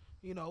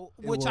 It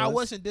Which I was.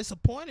 wasn't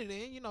disappointed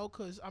in,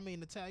 because I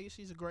mean, Natalya,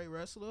 she's a great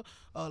wrestler.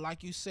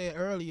 Like you said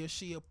earlier,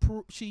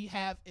 she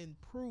have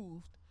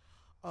improved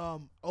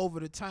over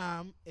the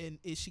time, and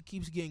she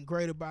keeps getting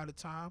greater by the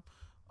time.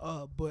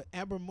 But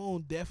Amber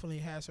Moon definitely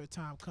has her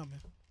time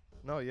coming.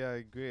 No, yeah, I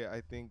agree. I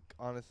think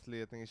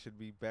honestly, I think it should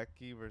be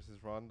Becky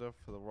versus Ronda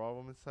for the Raw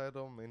Women's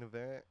title main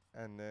event,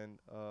 and then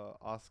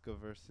Asuka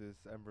versus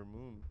Ember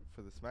Moon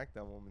for the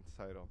SmackDown Women's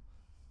title.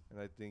 And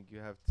I think you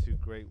have two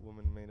great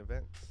women main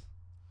events.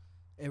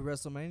 At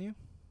WrestleMania,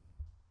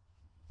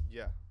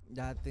 Yeah,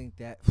 I think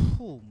that.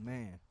 Oh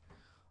man,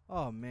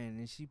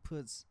 and she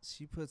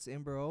puts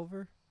Ember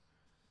over.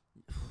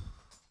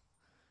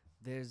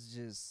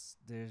 There's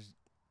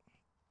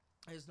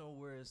no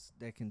words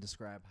that can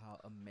describe how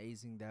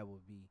amazing that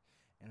would be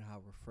and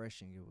how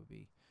refreshing it would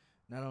be,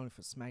 not only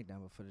for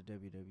SmackDown but for the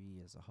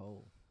WWE as a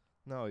whole.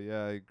 no,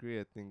 yeah, I agree.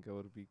 I think it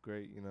would be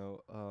great. It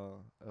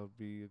would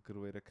be a good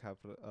way to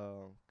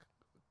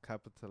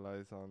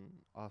capitalize on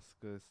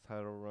Asuka's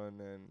title run,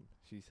 and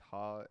she's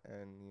hot,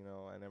 and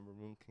and Ember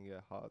Moon can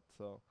get hot.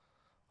 So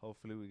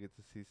hopefully we get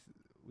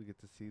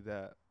to see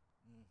that.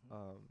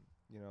 Um,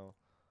 you know,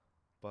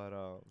 but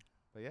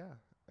yeah,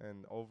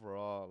 and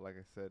overall, like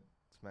I said,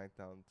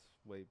 SmackDown's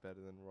way better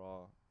than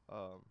Raw.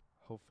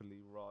 Hopefully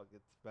Raw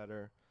gets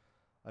better.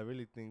 I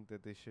really think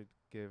that they should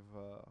give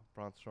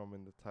Braun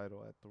Strowman the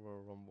title at the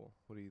Royal Rumble.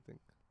 What do you think?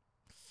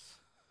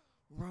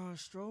 Braun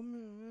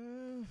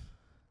Strowman,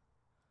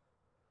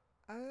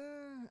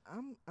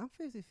 I'm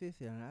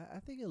 50-50 on it. I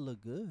think it'll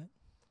look good.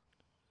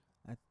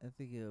 I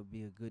think it'll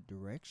be a good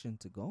direction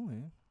to go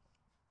in.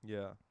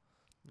 Yeah,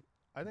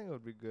 I think it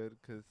would be good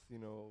 'cause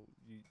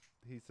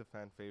he's a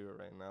fan favorite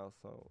right now,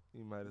 so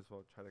you might as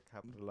well try to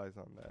capitalize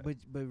on that. But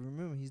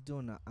remember, he's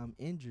doing a I'm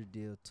injured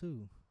deal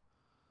too.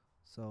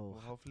 So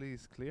Well, hopefully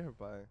he's clear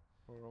by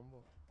Royal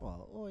Rumble.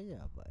 oh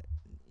yeah, but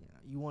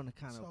you want to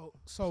kind of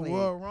So play-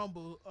 Royal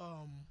Rumble,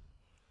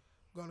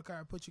 gonna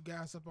kind of put you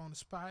guys up on the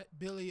spot.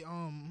 Billy,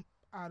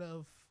 out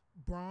of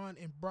Braun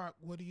and Brock,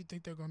 what do you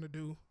think they're gonna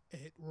do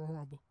at Royal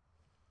Rumble?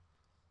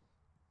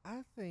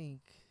 I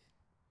think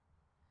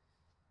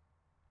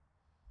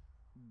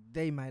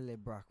they might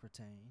let Brock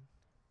retain,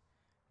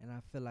 and I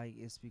feel like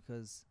it's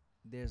because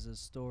there's a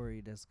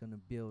story that's gonna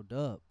build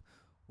up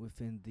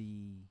within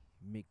the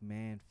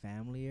McMahon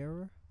family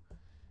era,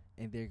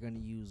 and they're gonna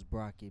use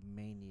Brock at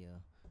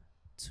Mania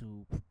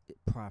to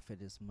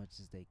profit as much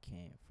as they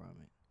can from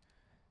it.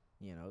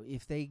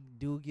 If they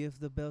do give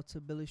the belt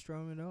to Billy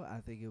Strowman, though,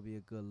 I think it'll be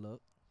a good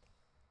look.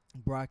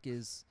 Brock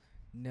is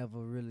never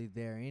really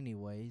there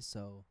anyway,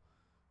 so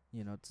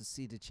to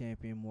see the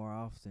champion more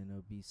often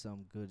it'll be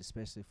something good,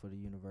 especially for the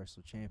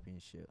Universal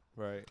Championship.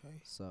 Right. Okay.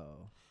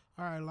 So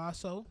All right,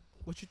 Lasso,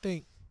 what you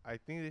think? I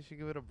think they should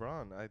give it to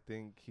Braun. I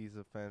think he's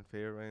a fan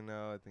favorite right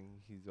now. I think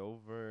he's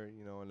over,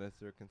 unless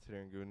they're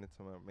considering giving it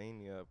to him at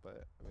Mania.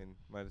 But, I mean,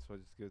 might as well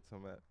just give it to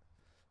him at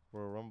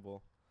Royal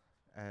Rumble.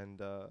 And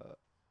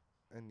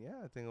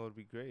yeah, I think it would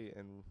be great.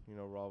 And,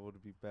 Raw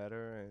would be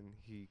better, and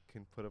he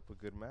can put up a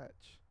good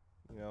match,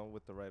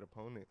 with the right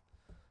opponent.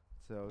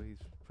 So he's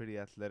pretty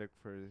athletic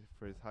for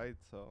his height.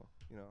 So,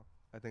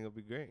 I think it'll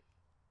be great.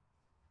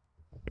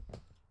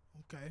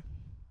 Okay.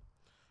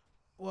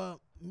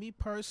 Well, me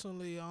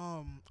personally,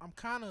 I'm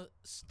kind of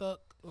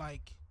stuck,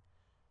 like,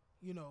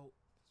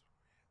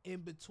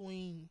 in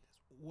between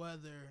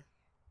whether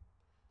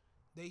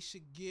they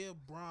should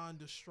give Braun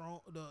the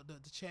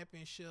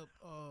championship,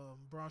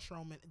 Braun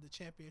Strowman the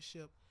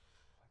championship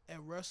at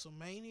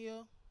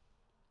WrestleMania.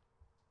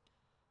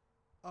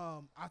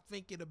 I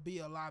think it'll be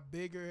a lot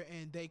bigger,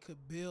 and they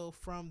could build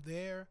from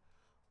there.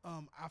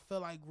 I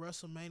feel like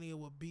WrestleMania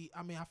would be.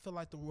 I mean, I feel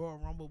like the Royal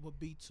Rumble would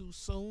be too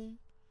soon.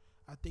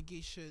 I think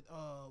he should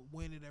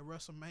win it at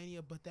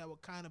WrestleMania, but that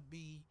would kind of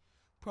be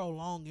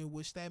prolonging,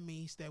 which that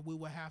means that we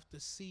would have to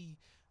see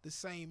the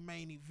same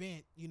main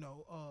event,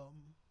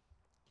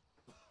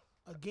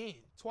 again,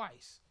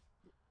 twice.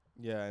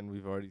 Yeah, and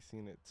we've already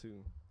seen it,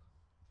 too.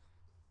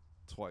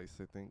 Twice,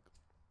 I think.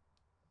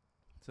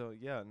 So,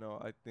 yeah, no,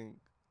 I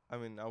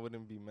mean, I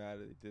wouldn't be mad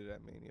if they did it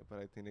at Mania, but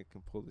I think they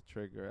can pull the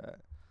trigger at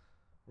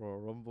Royal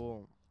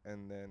Rumble,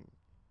 and then,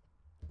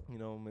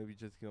 maybe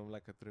just give him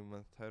like a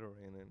 3-month title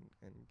reign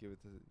and give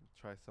it to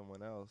try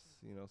someone else,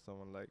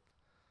 someone like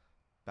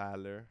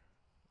Balor,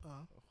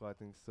 who I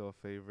think is still a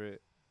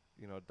favorite,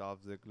 Dolph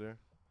Ziggler,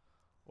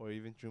 or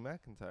even Drew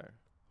McIntyre,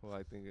 who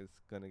I think is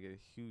gonna get a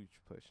huge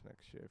push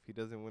next year. If he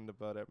doesn't win the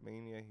belt at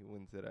Mania, he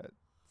wins it at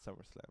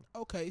SummerSlam.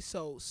 Okay,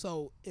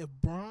 so if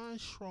Braun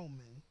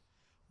Strowman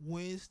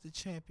wins the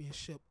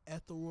championship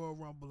at the Royal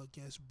Rumble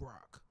against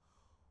Brock,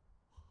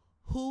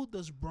 who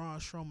does Braun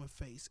Strowman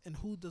face, and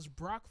who does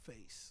Brock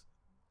face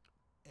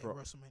at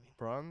WrestleMania?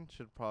 Braun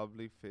should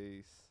probably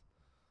face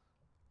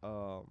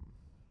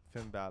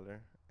Finn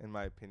Balor, in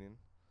my opinion,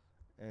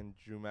 and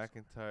Drew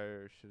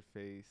McIntyre should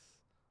face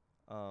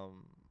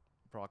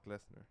Brock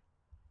Lesnar,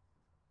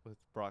 with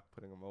Brock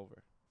putting him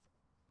over.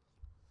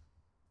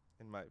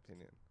 In my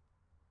opinion,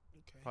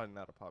 Okay, probably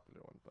not a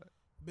popular one, but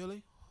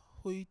Billy,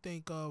 who you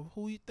think of?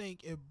 Who you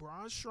think if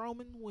Braun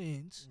Strowman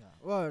wins No.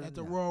 Well, at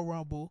the no. Royal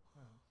Rumble,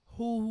 Uh-huh.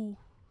 who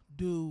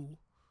do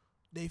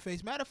they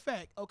face? Matter of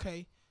fact,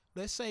 okay,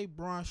 let's say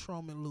Braun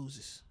Strowman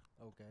loses,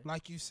 Okay.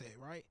 like you said,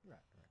 right, Right.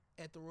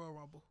 at the Royal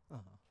Rumble.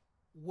 Uh-huh.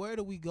 Where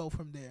do we go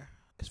from there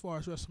as far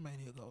as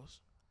WrestleMania goes?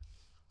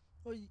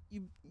 Well,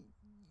 you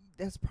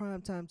that's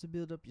prime time to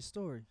build up your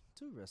story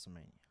to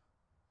WrestleMania,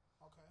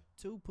 Okay.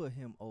 to put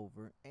him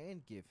over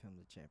and give him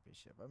the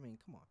championship. I mean,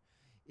 come on.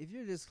 If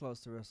you're this close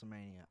to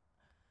WrestleMania,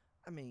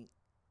 I mean,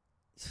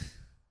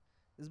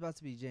 it's about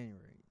to be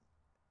January.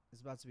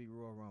 It's about to be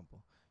Royal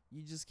Rumble.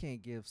 You just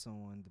can't give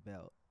someone the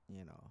belt,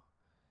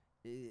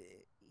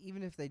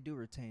 even if they do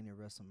retain at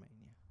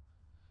WrestleMania.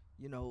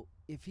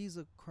 If he's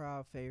a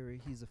crowd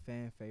favorite, he's a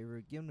fan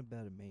favorite, give him the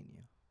belt at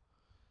Mania.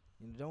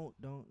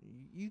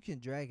 You can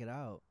drag it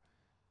out,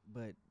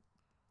 but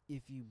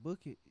if you book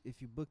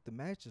the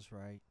matches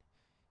right,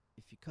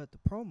 if you cut the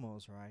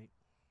promos right,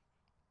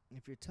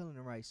 if you're telling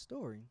the right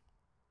story,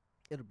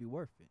 it'll be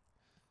worth it.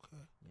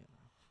 Okay.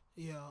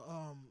 You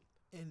know.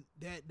 Yeah. And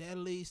that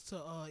leads to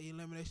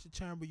Elimination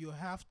Chamber. You'll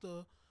have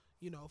to,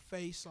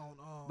 face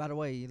on. By the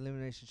way,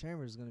 Elimination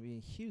Chamber is going to be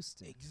in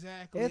Houston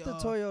Exactly. at the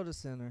Toyota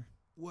Center.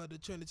 Where the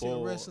Trinity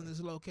of Wrestling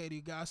is located,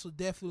 you guys. So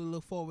definitely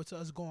look forward to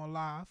us going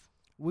live.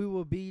 We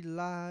will be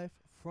live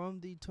from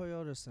the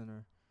Toyota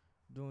Center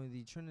doing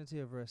the Trinity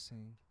of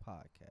Wrestling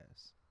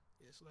podcast.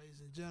 Yes, ladies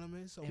and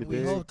gentlemen. So And we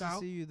we hope look to out.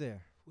 see you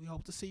there. We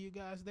hope to see you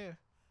guys there.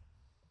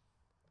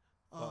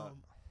 But-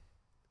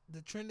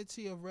 The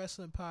Trinity of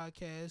Wrestling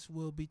podcast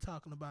will be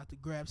talking about the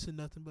Graps and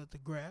nothing but the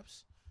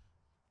Graps.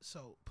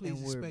 So please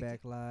And we're expect back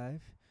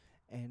live,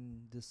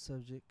 and the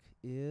subject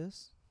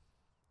is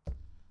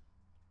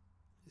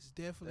it's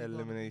definitely gonna be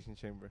Elimination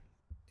Chamber.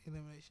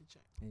 Elimination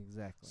Chamber.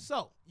 exactly.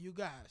 So you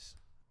guys,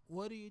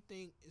 what do you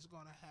think is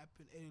gonna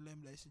happen at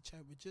Elimination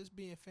Chamber? Just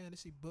being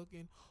fantasy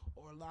booking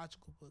or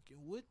logical booking?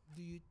 What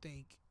do you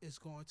think is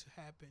going to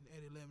happen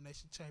at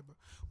Elimination Chamber?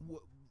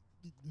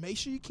 Make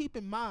sure you keep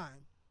in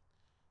mind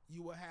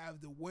you will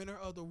have the winner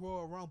of the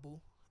Royal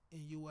Rumble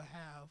and you will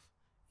have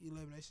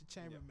Elimination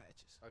Chamber Yep.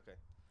 matches. Okay.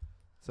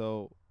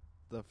 So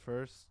the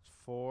first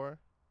 4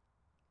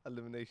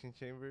 Elimination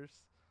Chambers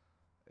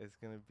is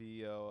gonna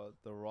be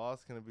the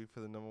Raw's gonna be for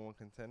the #1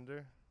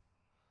 contender.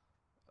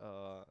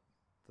 The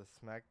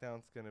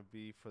SmackDown's gonna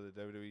be for the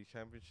WWE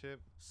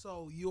Championship.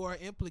 So you are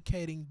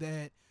implicating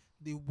that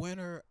the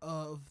winner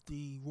of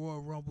the Royal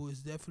Rumble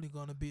is definitely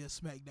going to be a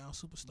SmackDown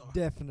superstar.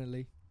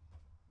 Definitely.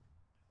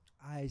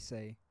 I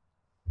say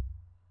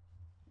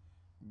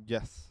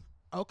Yes.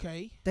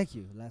 Okay. thank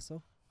you,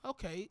 Lasso.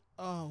 Okay.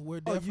 We're Oh,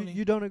 definitely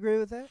you don't agree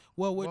with that?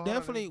 well. Well,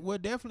 We're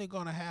definitely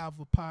gonna have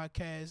a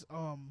podcast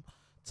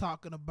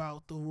talking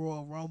about the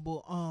Royal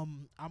Rumble.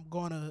 I'm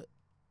gonna,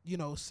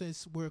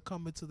 since we're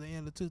coming to the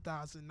end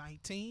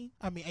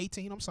of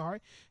 18. I'm sorry,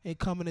 and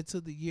coming into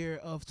the year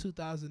of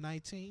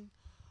 2019.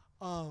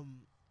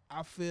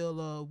 I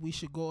feel we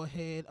should go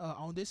ahead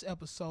on this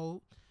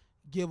episode.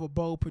 Give a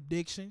bold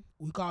prediction.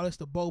 We call this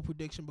the bold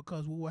prediction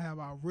because we will have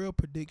our real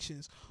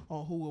predictions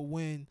on who will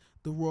win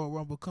the Royal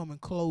Rumble coming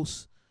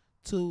close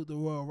to the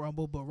Royal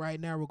Rumble. But right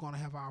now we're going to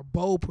have our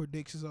bold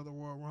predictions of the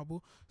Royal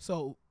Rumble.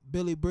 So,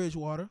 Billy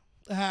Bridgewater,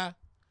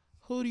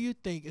 who do you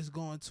think is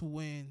going to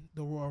win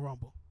the Royal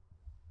Rumble?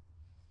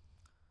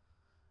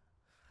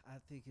 I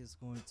think it's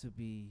going to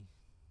be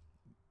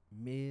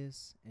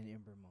Miz and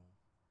Ember Moon.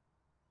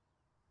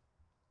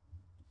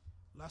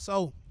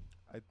 Lasso.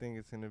 I think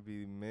it's gonna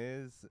be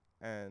Miz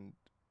and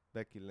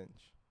Becky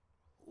Lynch.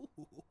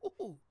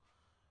 Ooh.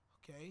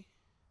 Okay.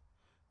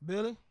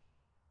 Billy,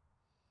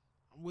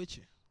 I'm with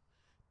you.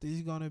 This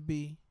is going to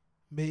be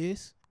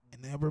Miz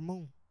and Ember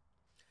Moon.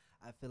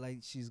 I feel like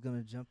she's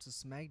gonna jump to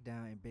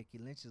SmackDown and Becky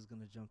Lynch is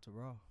gonna jump to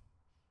Raw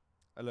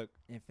Look,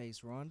 and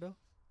face Ronda,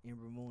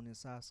 Ember Moon, and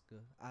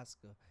Asuka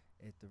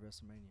at the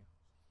WrestleMania.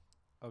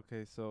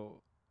 okay,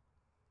 so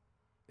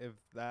if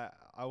that,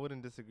 I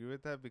wouldn't disagree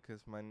with that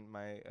because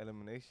my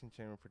Elimination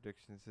Chamber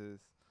predictions is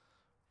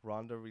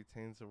Ronda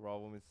retains the Raw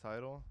Women's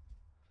title,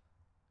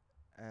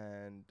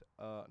 and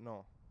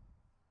no,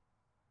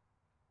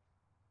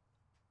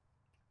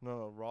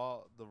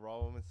 the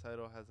Raw Women's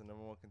title has a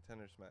 #1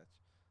 contenders match.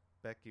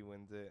 Becky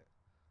wins it.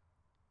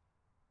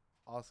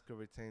 Asuka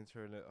retains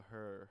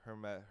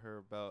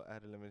her belt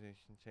at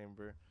Elimination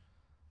Chamber,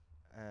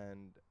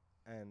 and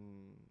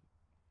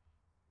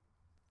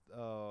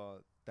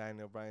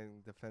Daniel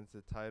Bryan defends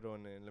the title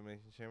in an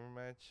Elimination Chamber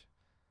match,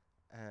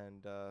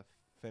 and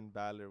Finn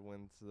Balor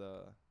wins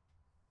the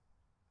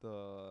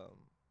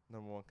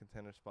number one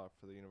contender spot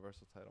for the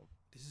Universal title.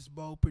 This is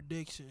bold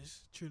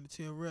predictions.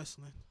 Trinity of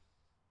Wrestling.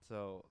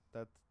 So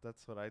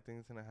that's what I think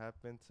is gonna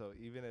happen. So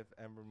even if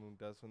Ember Moon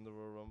does win the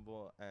Royal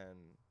Rumble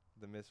and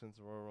the Miz wins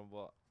the Royal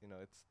Rumble,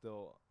 I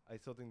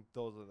still think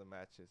those are the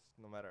matches.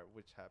 No matter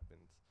which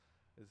happens,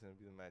 is gonna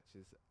be the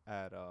matches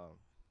at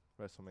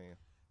WrestleMania.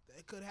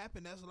 That could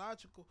happen. That's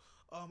logical.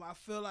 I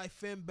feel like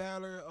Finn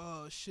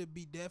Balor should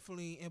be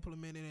definitely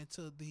implemented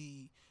into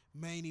the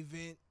main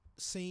event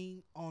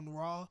scene on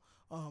Raw,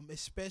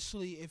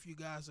 especially if you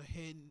guys are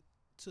heading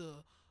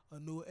to a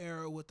new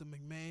era with the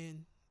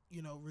McMahon,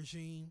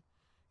 regime.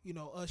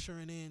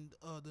 Ushering in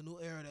the new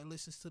era that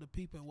listens to the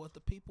people, and what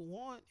the people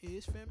want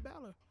is Finn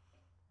Balor.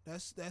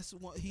 That's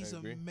what he's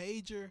a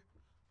major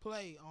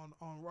play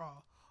on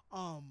Raw.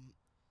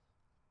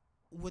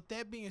 With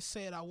that being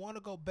said, I want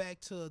to go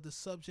back to the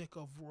subject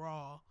of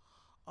Raw.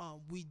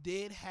 We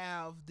did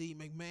have the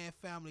McMahon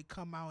family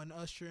come out and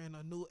usher in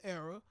a new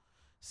era,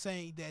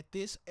 saying that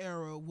this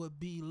era would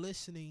be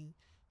listening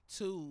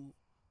to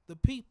the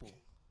people.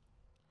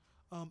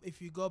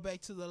 If you go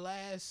back to the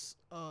last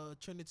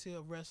Trinity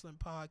of Wrestling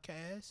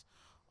podcast,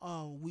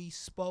 we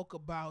spoke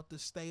about the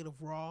state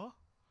of Raw.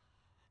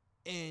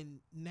 And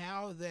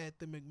now that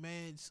the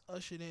McMahons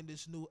ushered in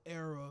this new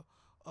era,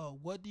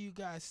 what do you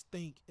guys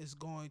think is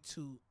going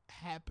to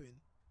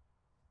happen?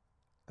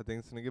 I think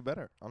it's gonna get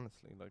better.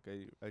 Honestly, like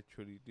I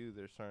truly do.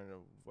 They're starting to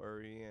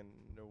worry, and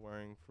they're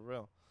worrying for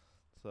real.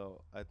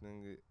 So I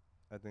think it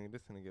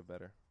is gonna get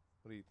better.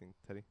 What do you think,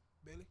 Teddy?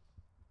 Billy?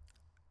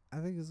 I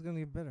think it's gonna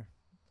get better.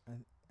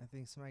 I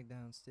think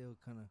SmackDown still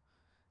kind of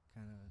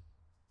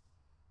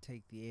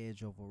take the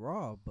edge over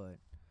Raw, but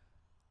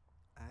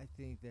I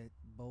think that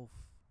both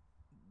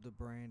the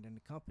brand and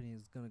the company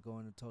is gonna go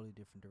in a totally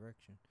different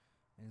direction,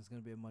 and it's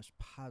gonna be a much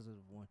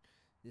positive one,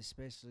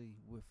 especially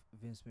with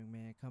Vince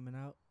McMahon coming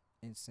out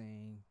and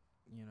saying,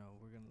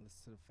 we're gonna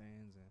listen to the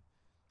fans and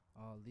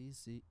all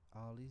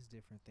these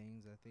different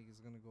things. I think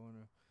it's gonna go in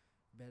a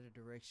better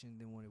direction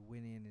than when it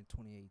went in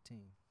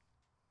 2018.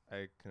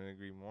 I couldn't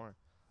agree more.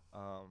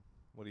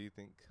 What do you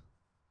think,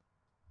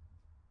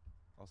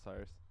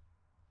 Osiris?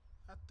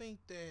 I think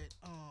that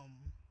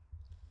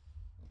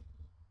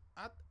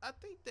I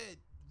think that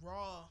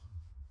Raw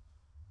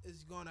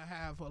is gonna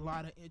have a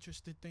lot of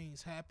interesting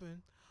things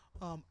happen.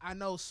 I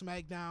know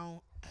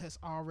SmackDown has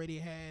already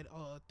had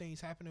things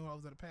happening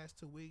over the past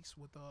 2 weeks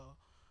with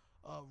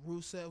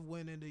Rusev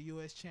winning the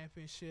U.S.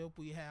 Championship.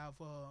 We have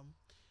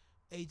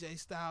AJ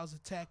Styles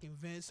attacking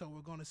Vince, so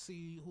we're gonna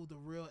see who the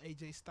real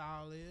AJ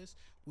Styles is.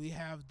 We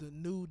have the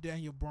new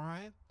Daniel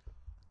Bryan.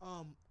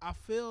 I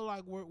feel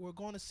like we're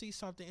going to see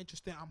something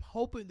interesting. I'm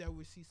hoping that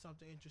we see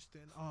something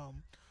interesting.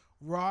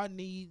 Raw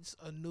needs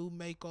a new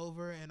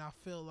makeover, and I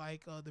feel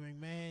like the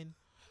McMahon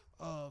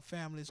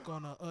family is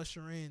going to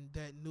usher in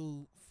that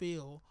new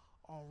feel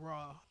on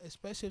Raw,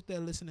 especially if they're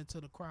listening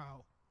to the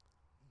crowd.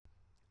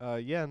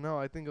 Yeah, no,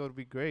 I think it would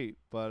be great.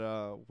 But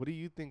what do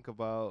you think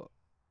about?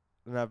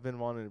 And I've been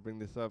wanting to bring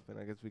this up, and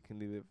I guess we can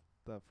leave it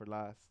for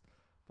last.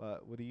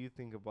 But what do you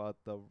think about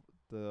the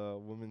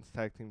women's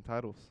tag team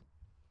titles?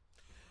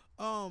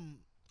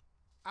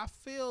 I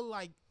feel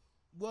like,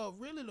 well,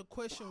 really the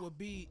question would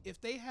be, if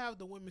they have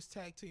the women's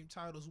tag team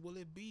titles, will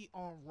it be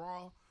on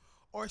Raw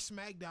or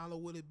SmackDown, or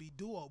will it be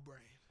duo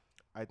brand?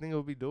 I think it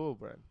would be dual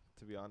brand,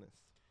 to be honest,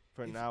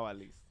 for now at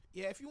least.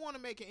 Yeah, if you want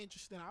to make it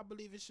interesting, I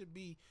believe it should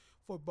be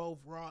for both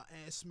Raw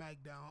and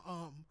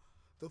SmackDown.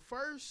 The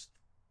first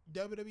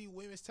WWE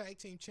Women's Tag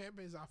Team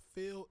Champions, I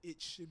feel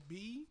it should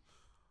be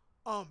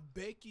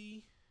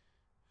Becky.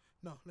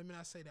 No, let me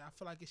not say that. I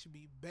feel like it should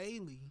be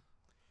Bayley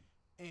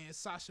and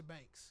Sasha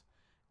Banks.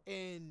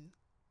 And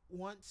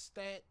once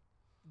that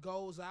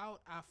goes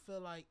out, I feel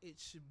like it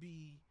should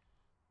be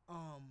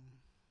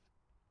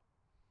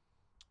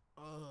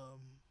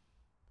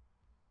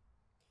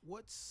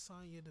what's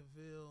Sonya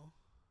Deville?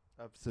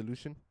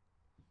 Absolution.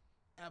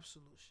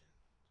 Absolution.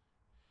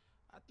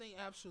 I think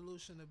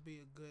Absolution would be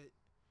a good,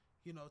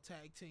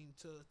 tag team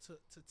to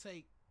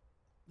take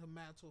the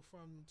mantle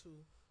from them to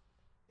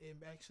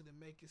and actually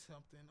make it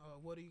something.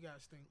 What do you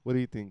guys think? What do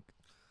you think,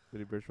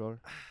 Billy Bridgewater?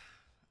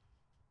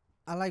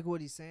 I like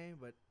what he's saying,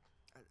 but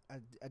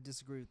I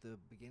disagree with the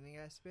beginning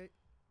aspect.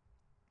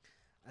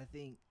 I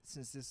think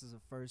since this is a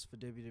first for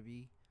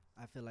WWE,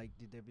 I feel like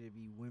the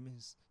WWE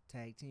Women's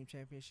Tag Team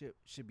Championship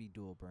should be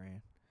dual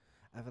brand.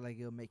 I feel like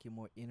it'll make it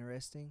more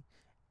interesting,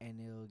 and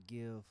it'll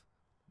give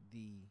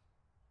the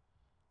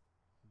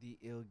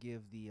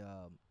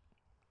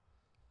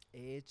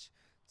edge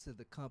to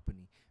the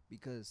company,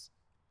 because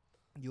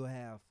you'll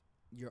have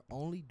your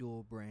only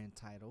dual brand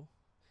title.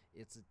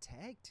 It's a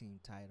tag team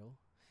title,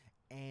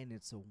 and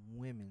it's a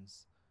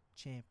women's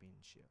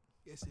championship.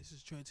 Yes, this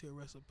is Trinity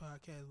Wrestling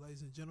Podcast,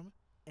 ladies and gentlemen.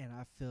 And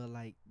I feel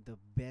like the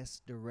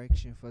best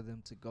direction for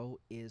them to go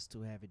is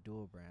to have a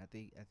dual brand. I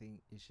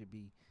think it should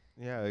be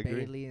Yeah, I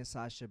agree. Bailey and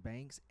Sasha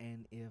Banks,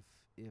 and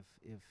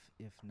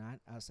if not,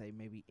 I'll say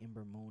maybe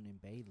Ember Moon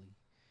and Bailey.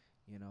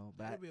 You know,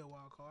 That but could be a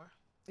wild card.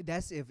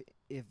 that's if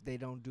they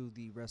don't do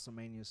the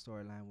WrestleMania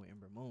storyline with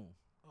Ember Moon.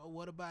 Or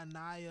what about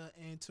Nia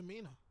and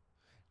Tamina?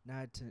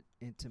 Now to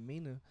and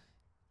Tamina,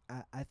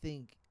 I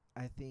think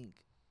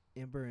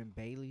Ember and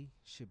Bailey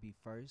should be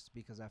first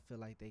because I feel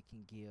like they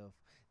can give,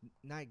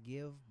 not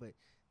give, but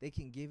they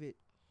can give it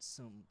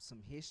some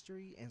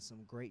history and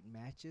some great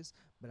matches.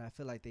 But I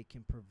feel like they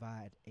can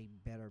provide a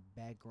better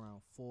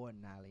background for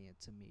Nali and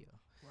Tamia.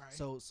 Right.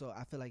 So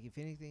I feel like if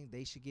anything,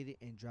 they should get it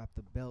and drop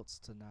the belts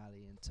to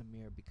Nali and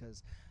Tamir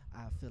because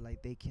I feel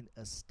like they can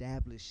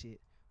establish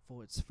it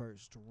for its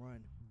first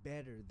run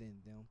better than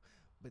them,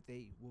 but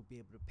they will be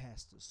able to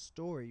pass the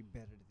story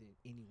better than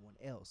anyone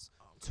else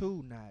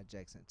to Nia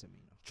Jackson and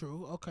Tamina.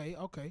 True. Okay.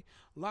 Okay.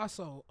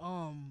 Lasso.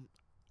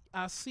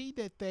 I see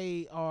that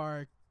they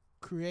are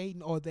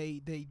creating, or they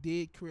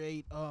did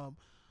create a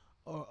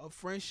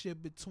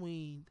friendship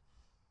between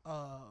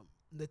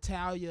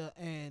Natalia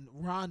and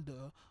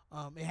Ronda.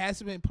 It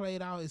hasn't been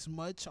played out as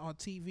much on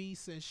TV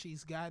since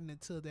she's gotten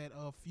into that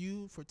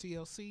feud for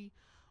TLC.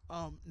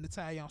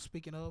 Natalia, I'm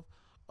speaking of.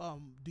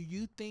 Do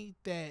you think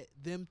that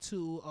them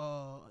two,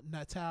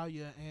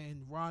 Natalia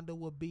and Ronda,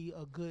 will be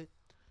a good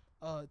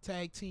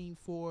tag team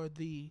for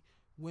the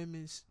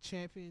women's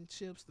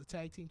championships, the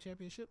tag team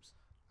championships?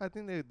 I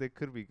think they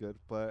could be good,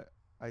 but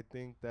I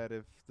think that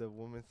if the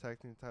women's tag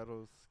team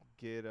titles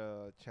get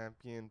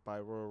championed by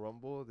Royal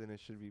Rumble, then it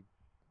should be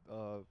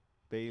uh,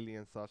 Bailey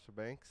and Sasha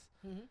Banks,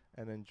 Mm-hmm.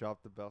 and then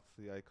drop the belts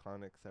to the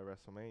Iconics at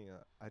WrestleMania.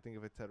 I think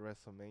if it's at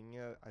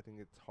WrestleMania, I think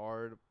it's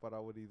hard, but I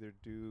would either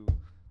do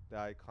the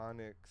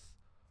Iconics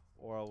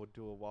or I would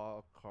do a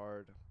wild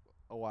card.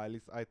 Oh, well, at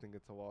least I think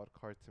it's a wild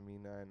card to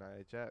Mina and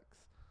Nia Jax.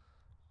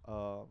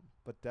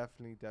 But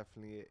definitely,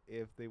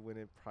 if they win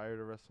it prior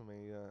to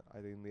WrestleMania,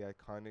 I think the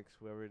Iconics,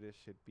 whoever it is,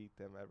 should beat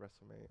them at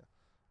WrestleMania.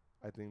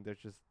 I think they're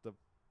just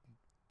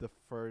the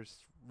first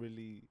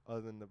really,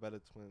 other than the Bella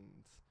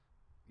Twins,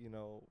 you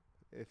know,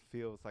 it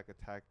feels like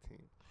a tag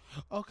team.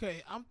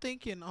 Okay, I'm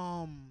thinking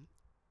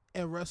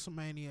at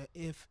WrestleMania,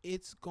 if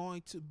it's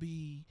going to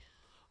be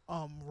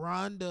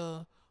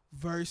Ronda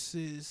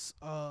versus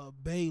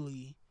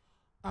Bailey,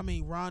 I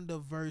mean Ronda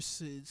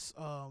versus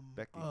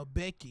Becky.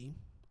 Becky,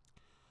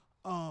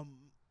 um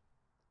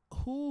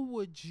who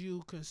would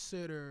you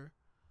consider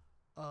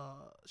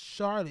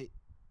Charlotte,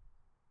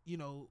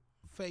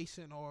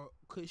 facing, or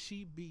could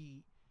she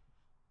be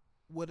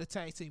with a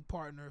tag team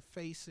partner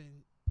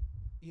facing,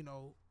 you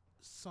know,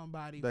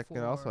 somebody That for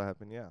can also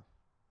happen, yeah.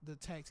 the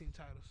tag team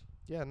titles?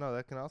 Yeah, no,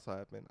 that can also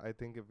happen. I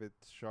think if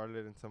it's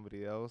Charlotte and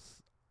somebody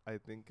else, I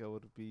think it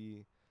would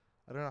be.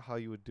 I don't know how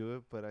you would do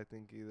it, but I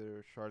think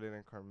either Charlotte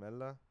and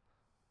Carmella,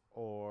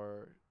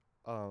 or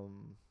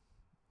um,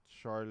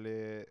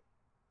 Charlotte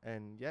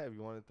and, yeah, if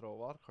you want to throw a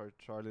wild card,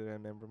 Charlotte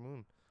and Ember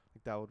Moon.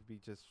 Like that would be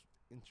just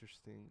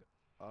interesting.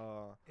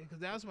 Because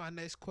that was my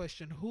next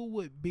question. Who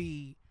would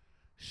be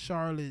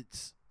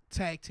Charlotte's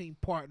tag team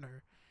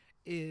partner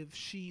if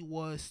she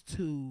was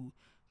to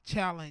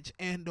challenge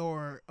and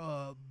or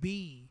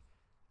be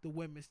the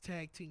women's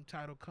tag team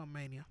title come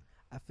Mania?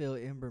 I feel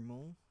Ember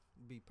Moon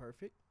would be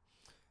perfect,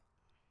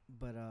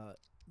 but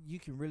you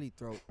can really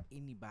throw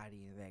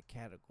anybody in that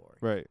category.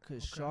 Right.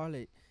 Because Okay.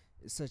 Charlotte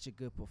is such a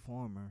good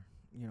performer,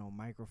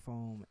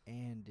 microphone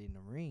and in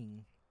the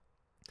ring,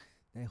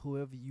 that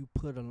whoever you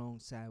put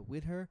alongside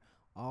with her,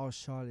 all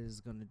Charlotte is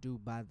going to do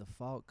by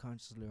default,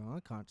 consciously or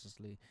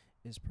unconsciously,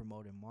 is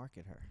promote and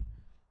market her.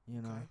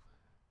 You know? Okay.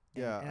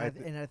 Yeah,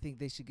 And I think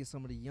they should get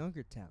some of the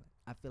younger talent.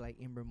 I feel like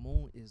Ember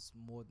Moon is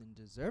more than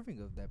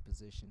deserving of that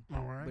position.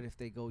 All right. But if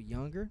they go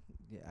younger,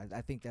 yeah, I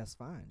think that's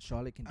fine.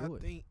 Charlotte can do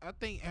it. I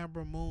think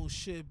Amber Moon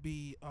should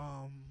be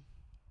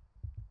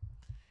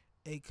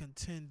a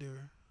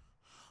contender.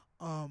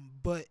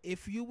 But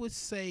if you would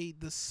say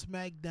the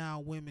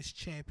SmackDown Women's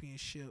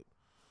Championship,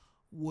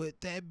 would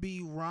that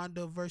be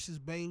Ronda versus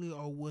Bailey,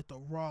 or would the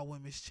Raw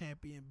Women's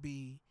Champion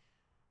be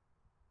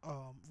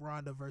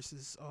Ronda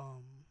versus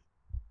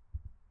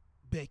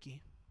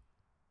Becky?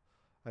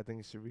 I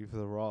think it should be for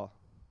the Raw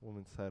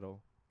Women's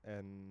title.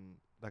 And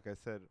like I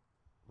said,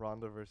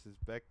 Ronda versus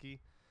Becky,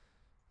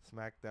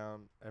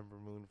 SmackDown, Ember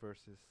Moon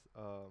versus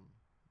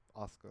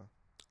Asuka.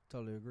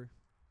 Totally agree.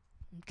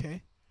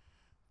 Okay,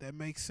 that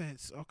makes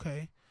sense.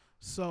 Okay,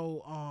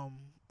 so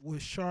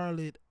with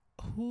Charlotte,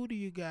 who do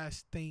you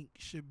guys think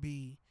should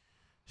be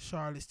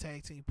Charlotte's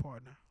tag team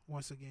partner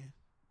once again?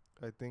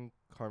 I think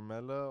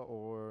Carmella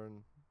or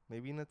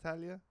maybe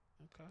Natalia.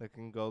 Okay, That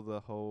can go the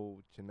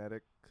whole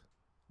genetic,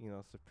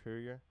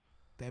 superior.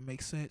 that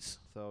makes sense.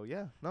 So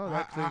yeah, no, I,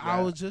 actually, I,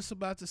 I was just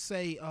about to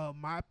say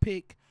my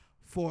pick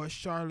for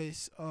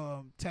Charlotte's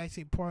tag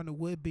team partner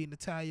would be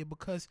Natalia,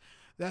 because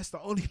that's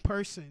the only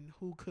person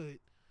who could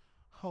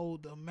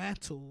hold a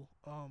mantle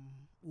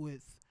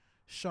with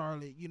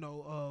Charlotte.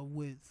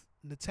 With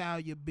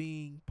Natalia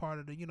being part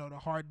of the the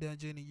Hard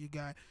Dungeon, and you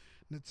got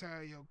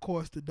Natalia, of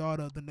course, the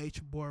daughter of the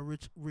Nature Boy,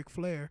 Ric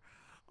Flair.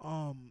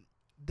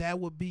 That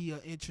would be an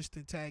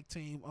interesting tag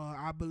team.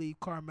 I believe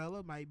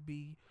Carmella might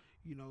be,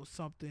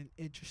 something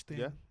interesting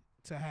Yeah.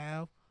 to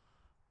have.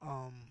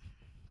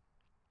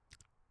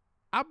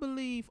 I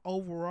believe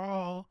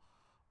overall,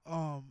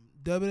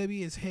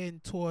 WWE is heading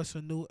towards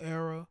a new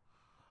era.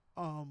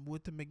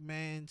 With the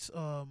McMahons,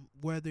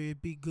 whether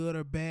it be good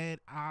or bad,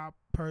 I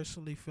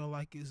personally feel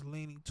like it's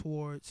leaning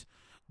towards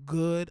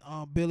good.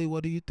 Billy,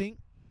 what do you think?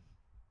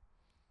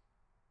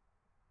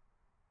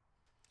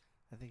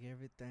 I think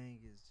everything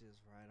is just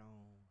right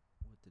on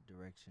with the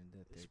direction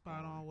that they're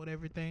Spot going. on with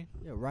everything.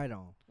 Yeah, right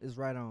on. It's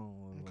right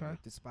on. Okay.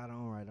 It's spot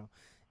on, right on.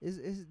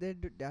 Is they?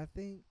 I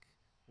think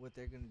what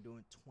they're gonna do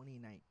in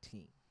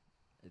 2019,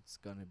 it's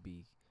gonna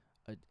be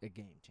a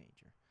game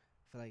changer.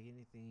 I feel like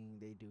anything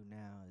they do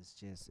now is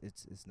just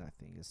it's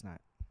nothing. It's not.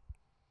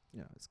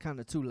 It's kind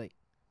of too late.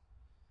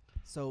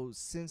 So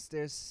since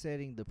they're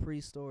setting the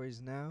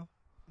pre-stories now,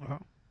 Uh-huh.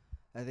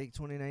 I think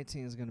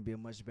 2019 is gonna be a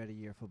much better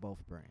year for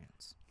both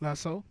brands.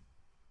 Lasso.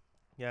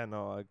 Yeah,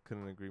 no, I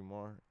couldn't agree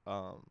more.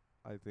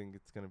 I think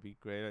it's gonna be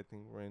great. I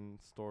think we're in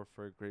store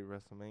for a great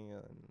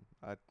WrestleMania, and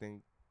I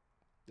think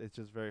it's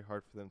just very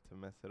hard for them to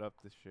mess it up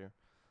this year.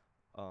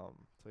 So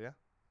yeah.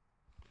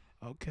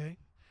 Okay.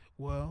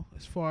 Well,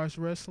 as far as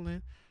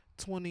wrestling,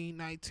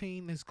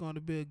 2019 is going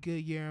to be a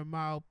good year in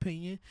my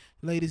opinion.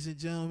 Ladies and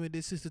gentlemen,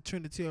 this is the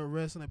Trinity of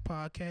Wrestling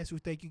podcast. We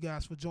thank you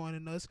guys for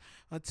joining us.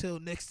 Until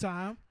next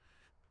time,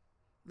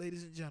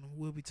 ladies and gentlemen,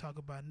 we'll be talking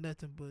about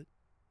nothing but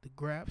the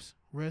graps,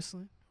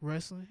 wrestling,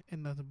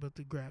 and nothing but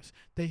the graps.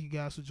 Thank you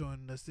guys for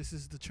joining us. This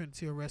is the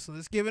Trinity of Wrestling.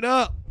 Let's give it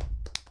up.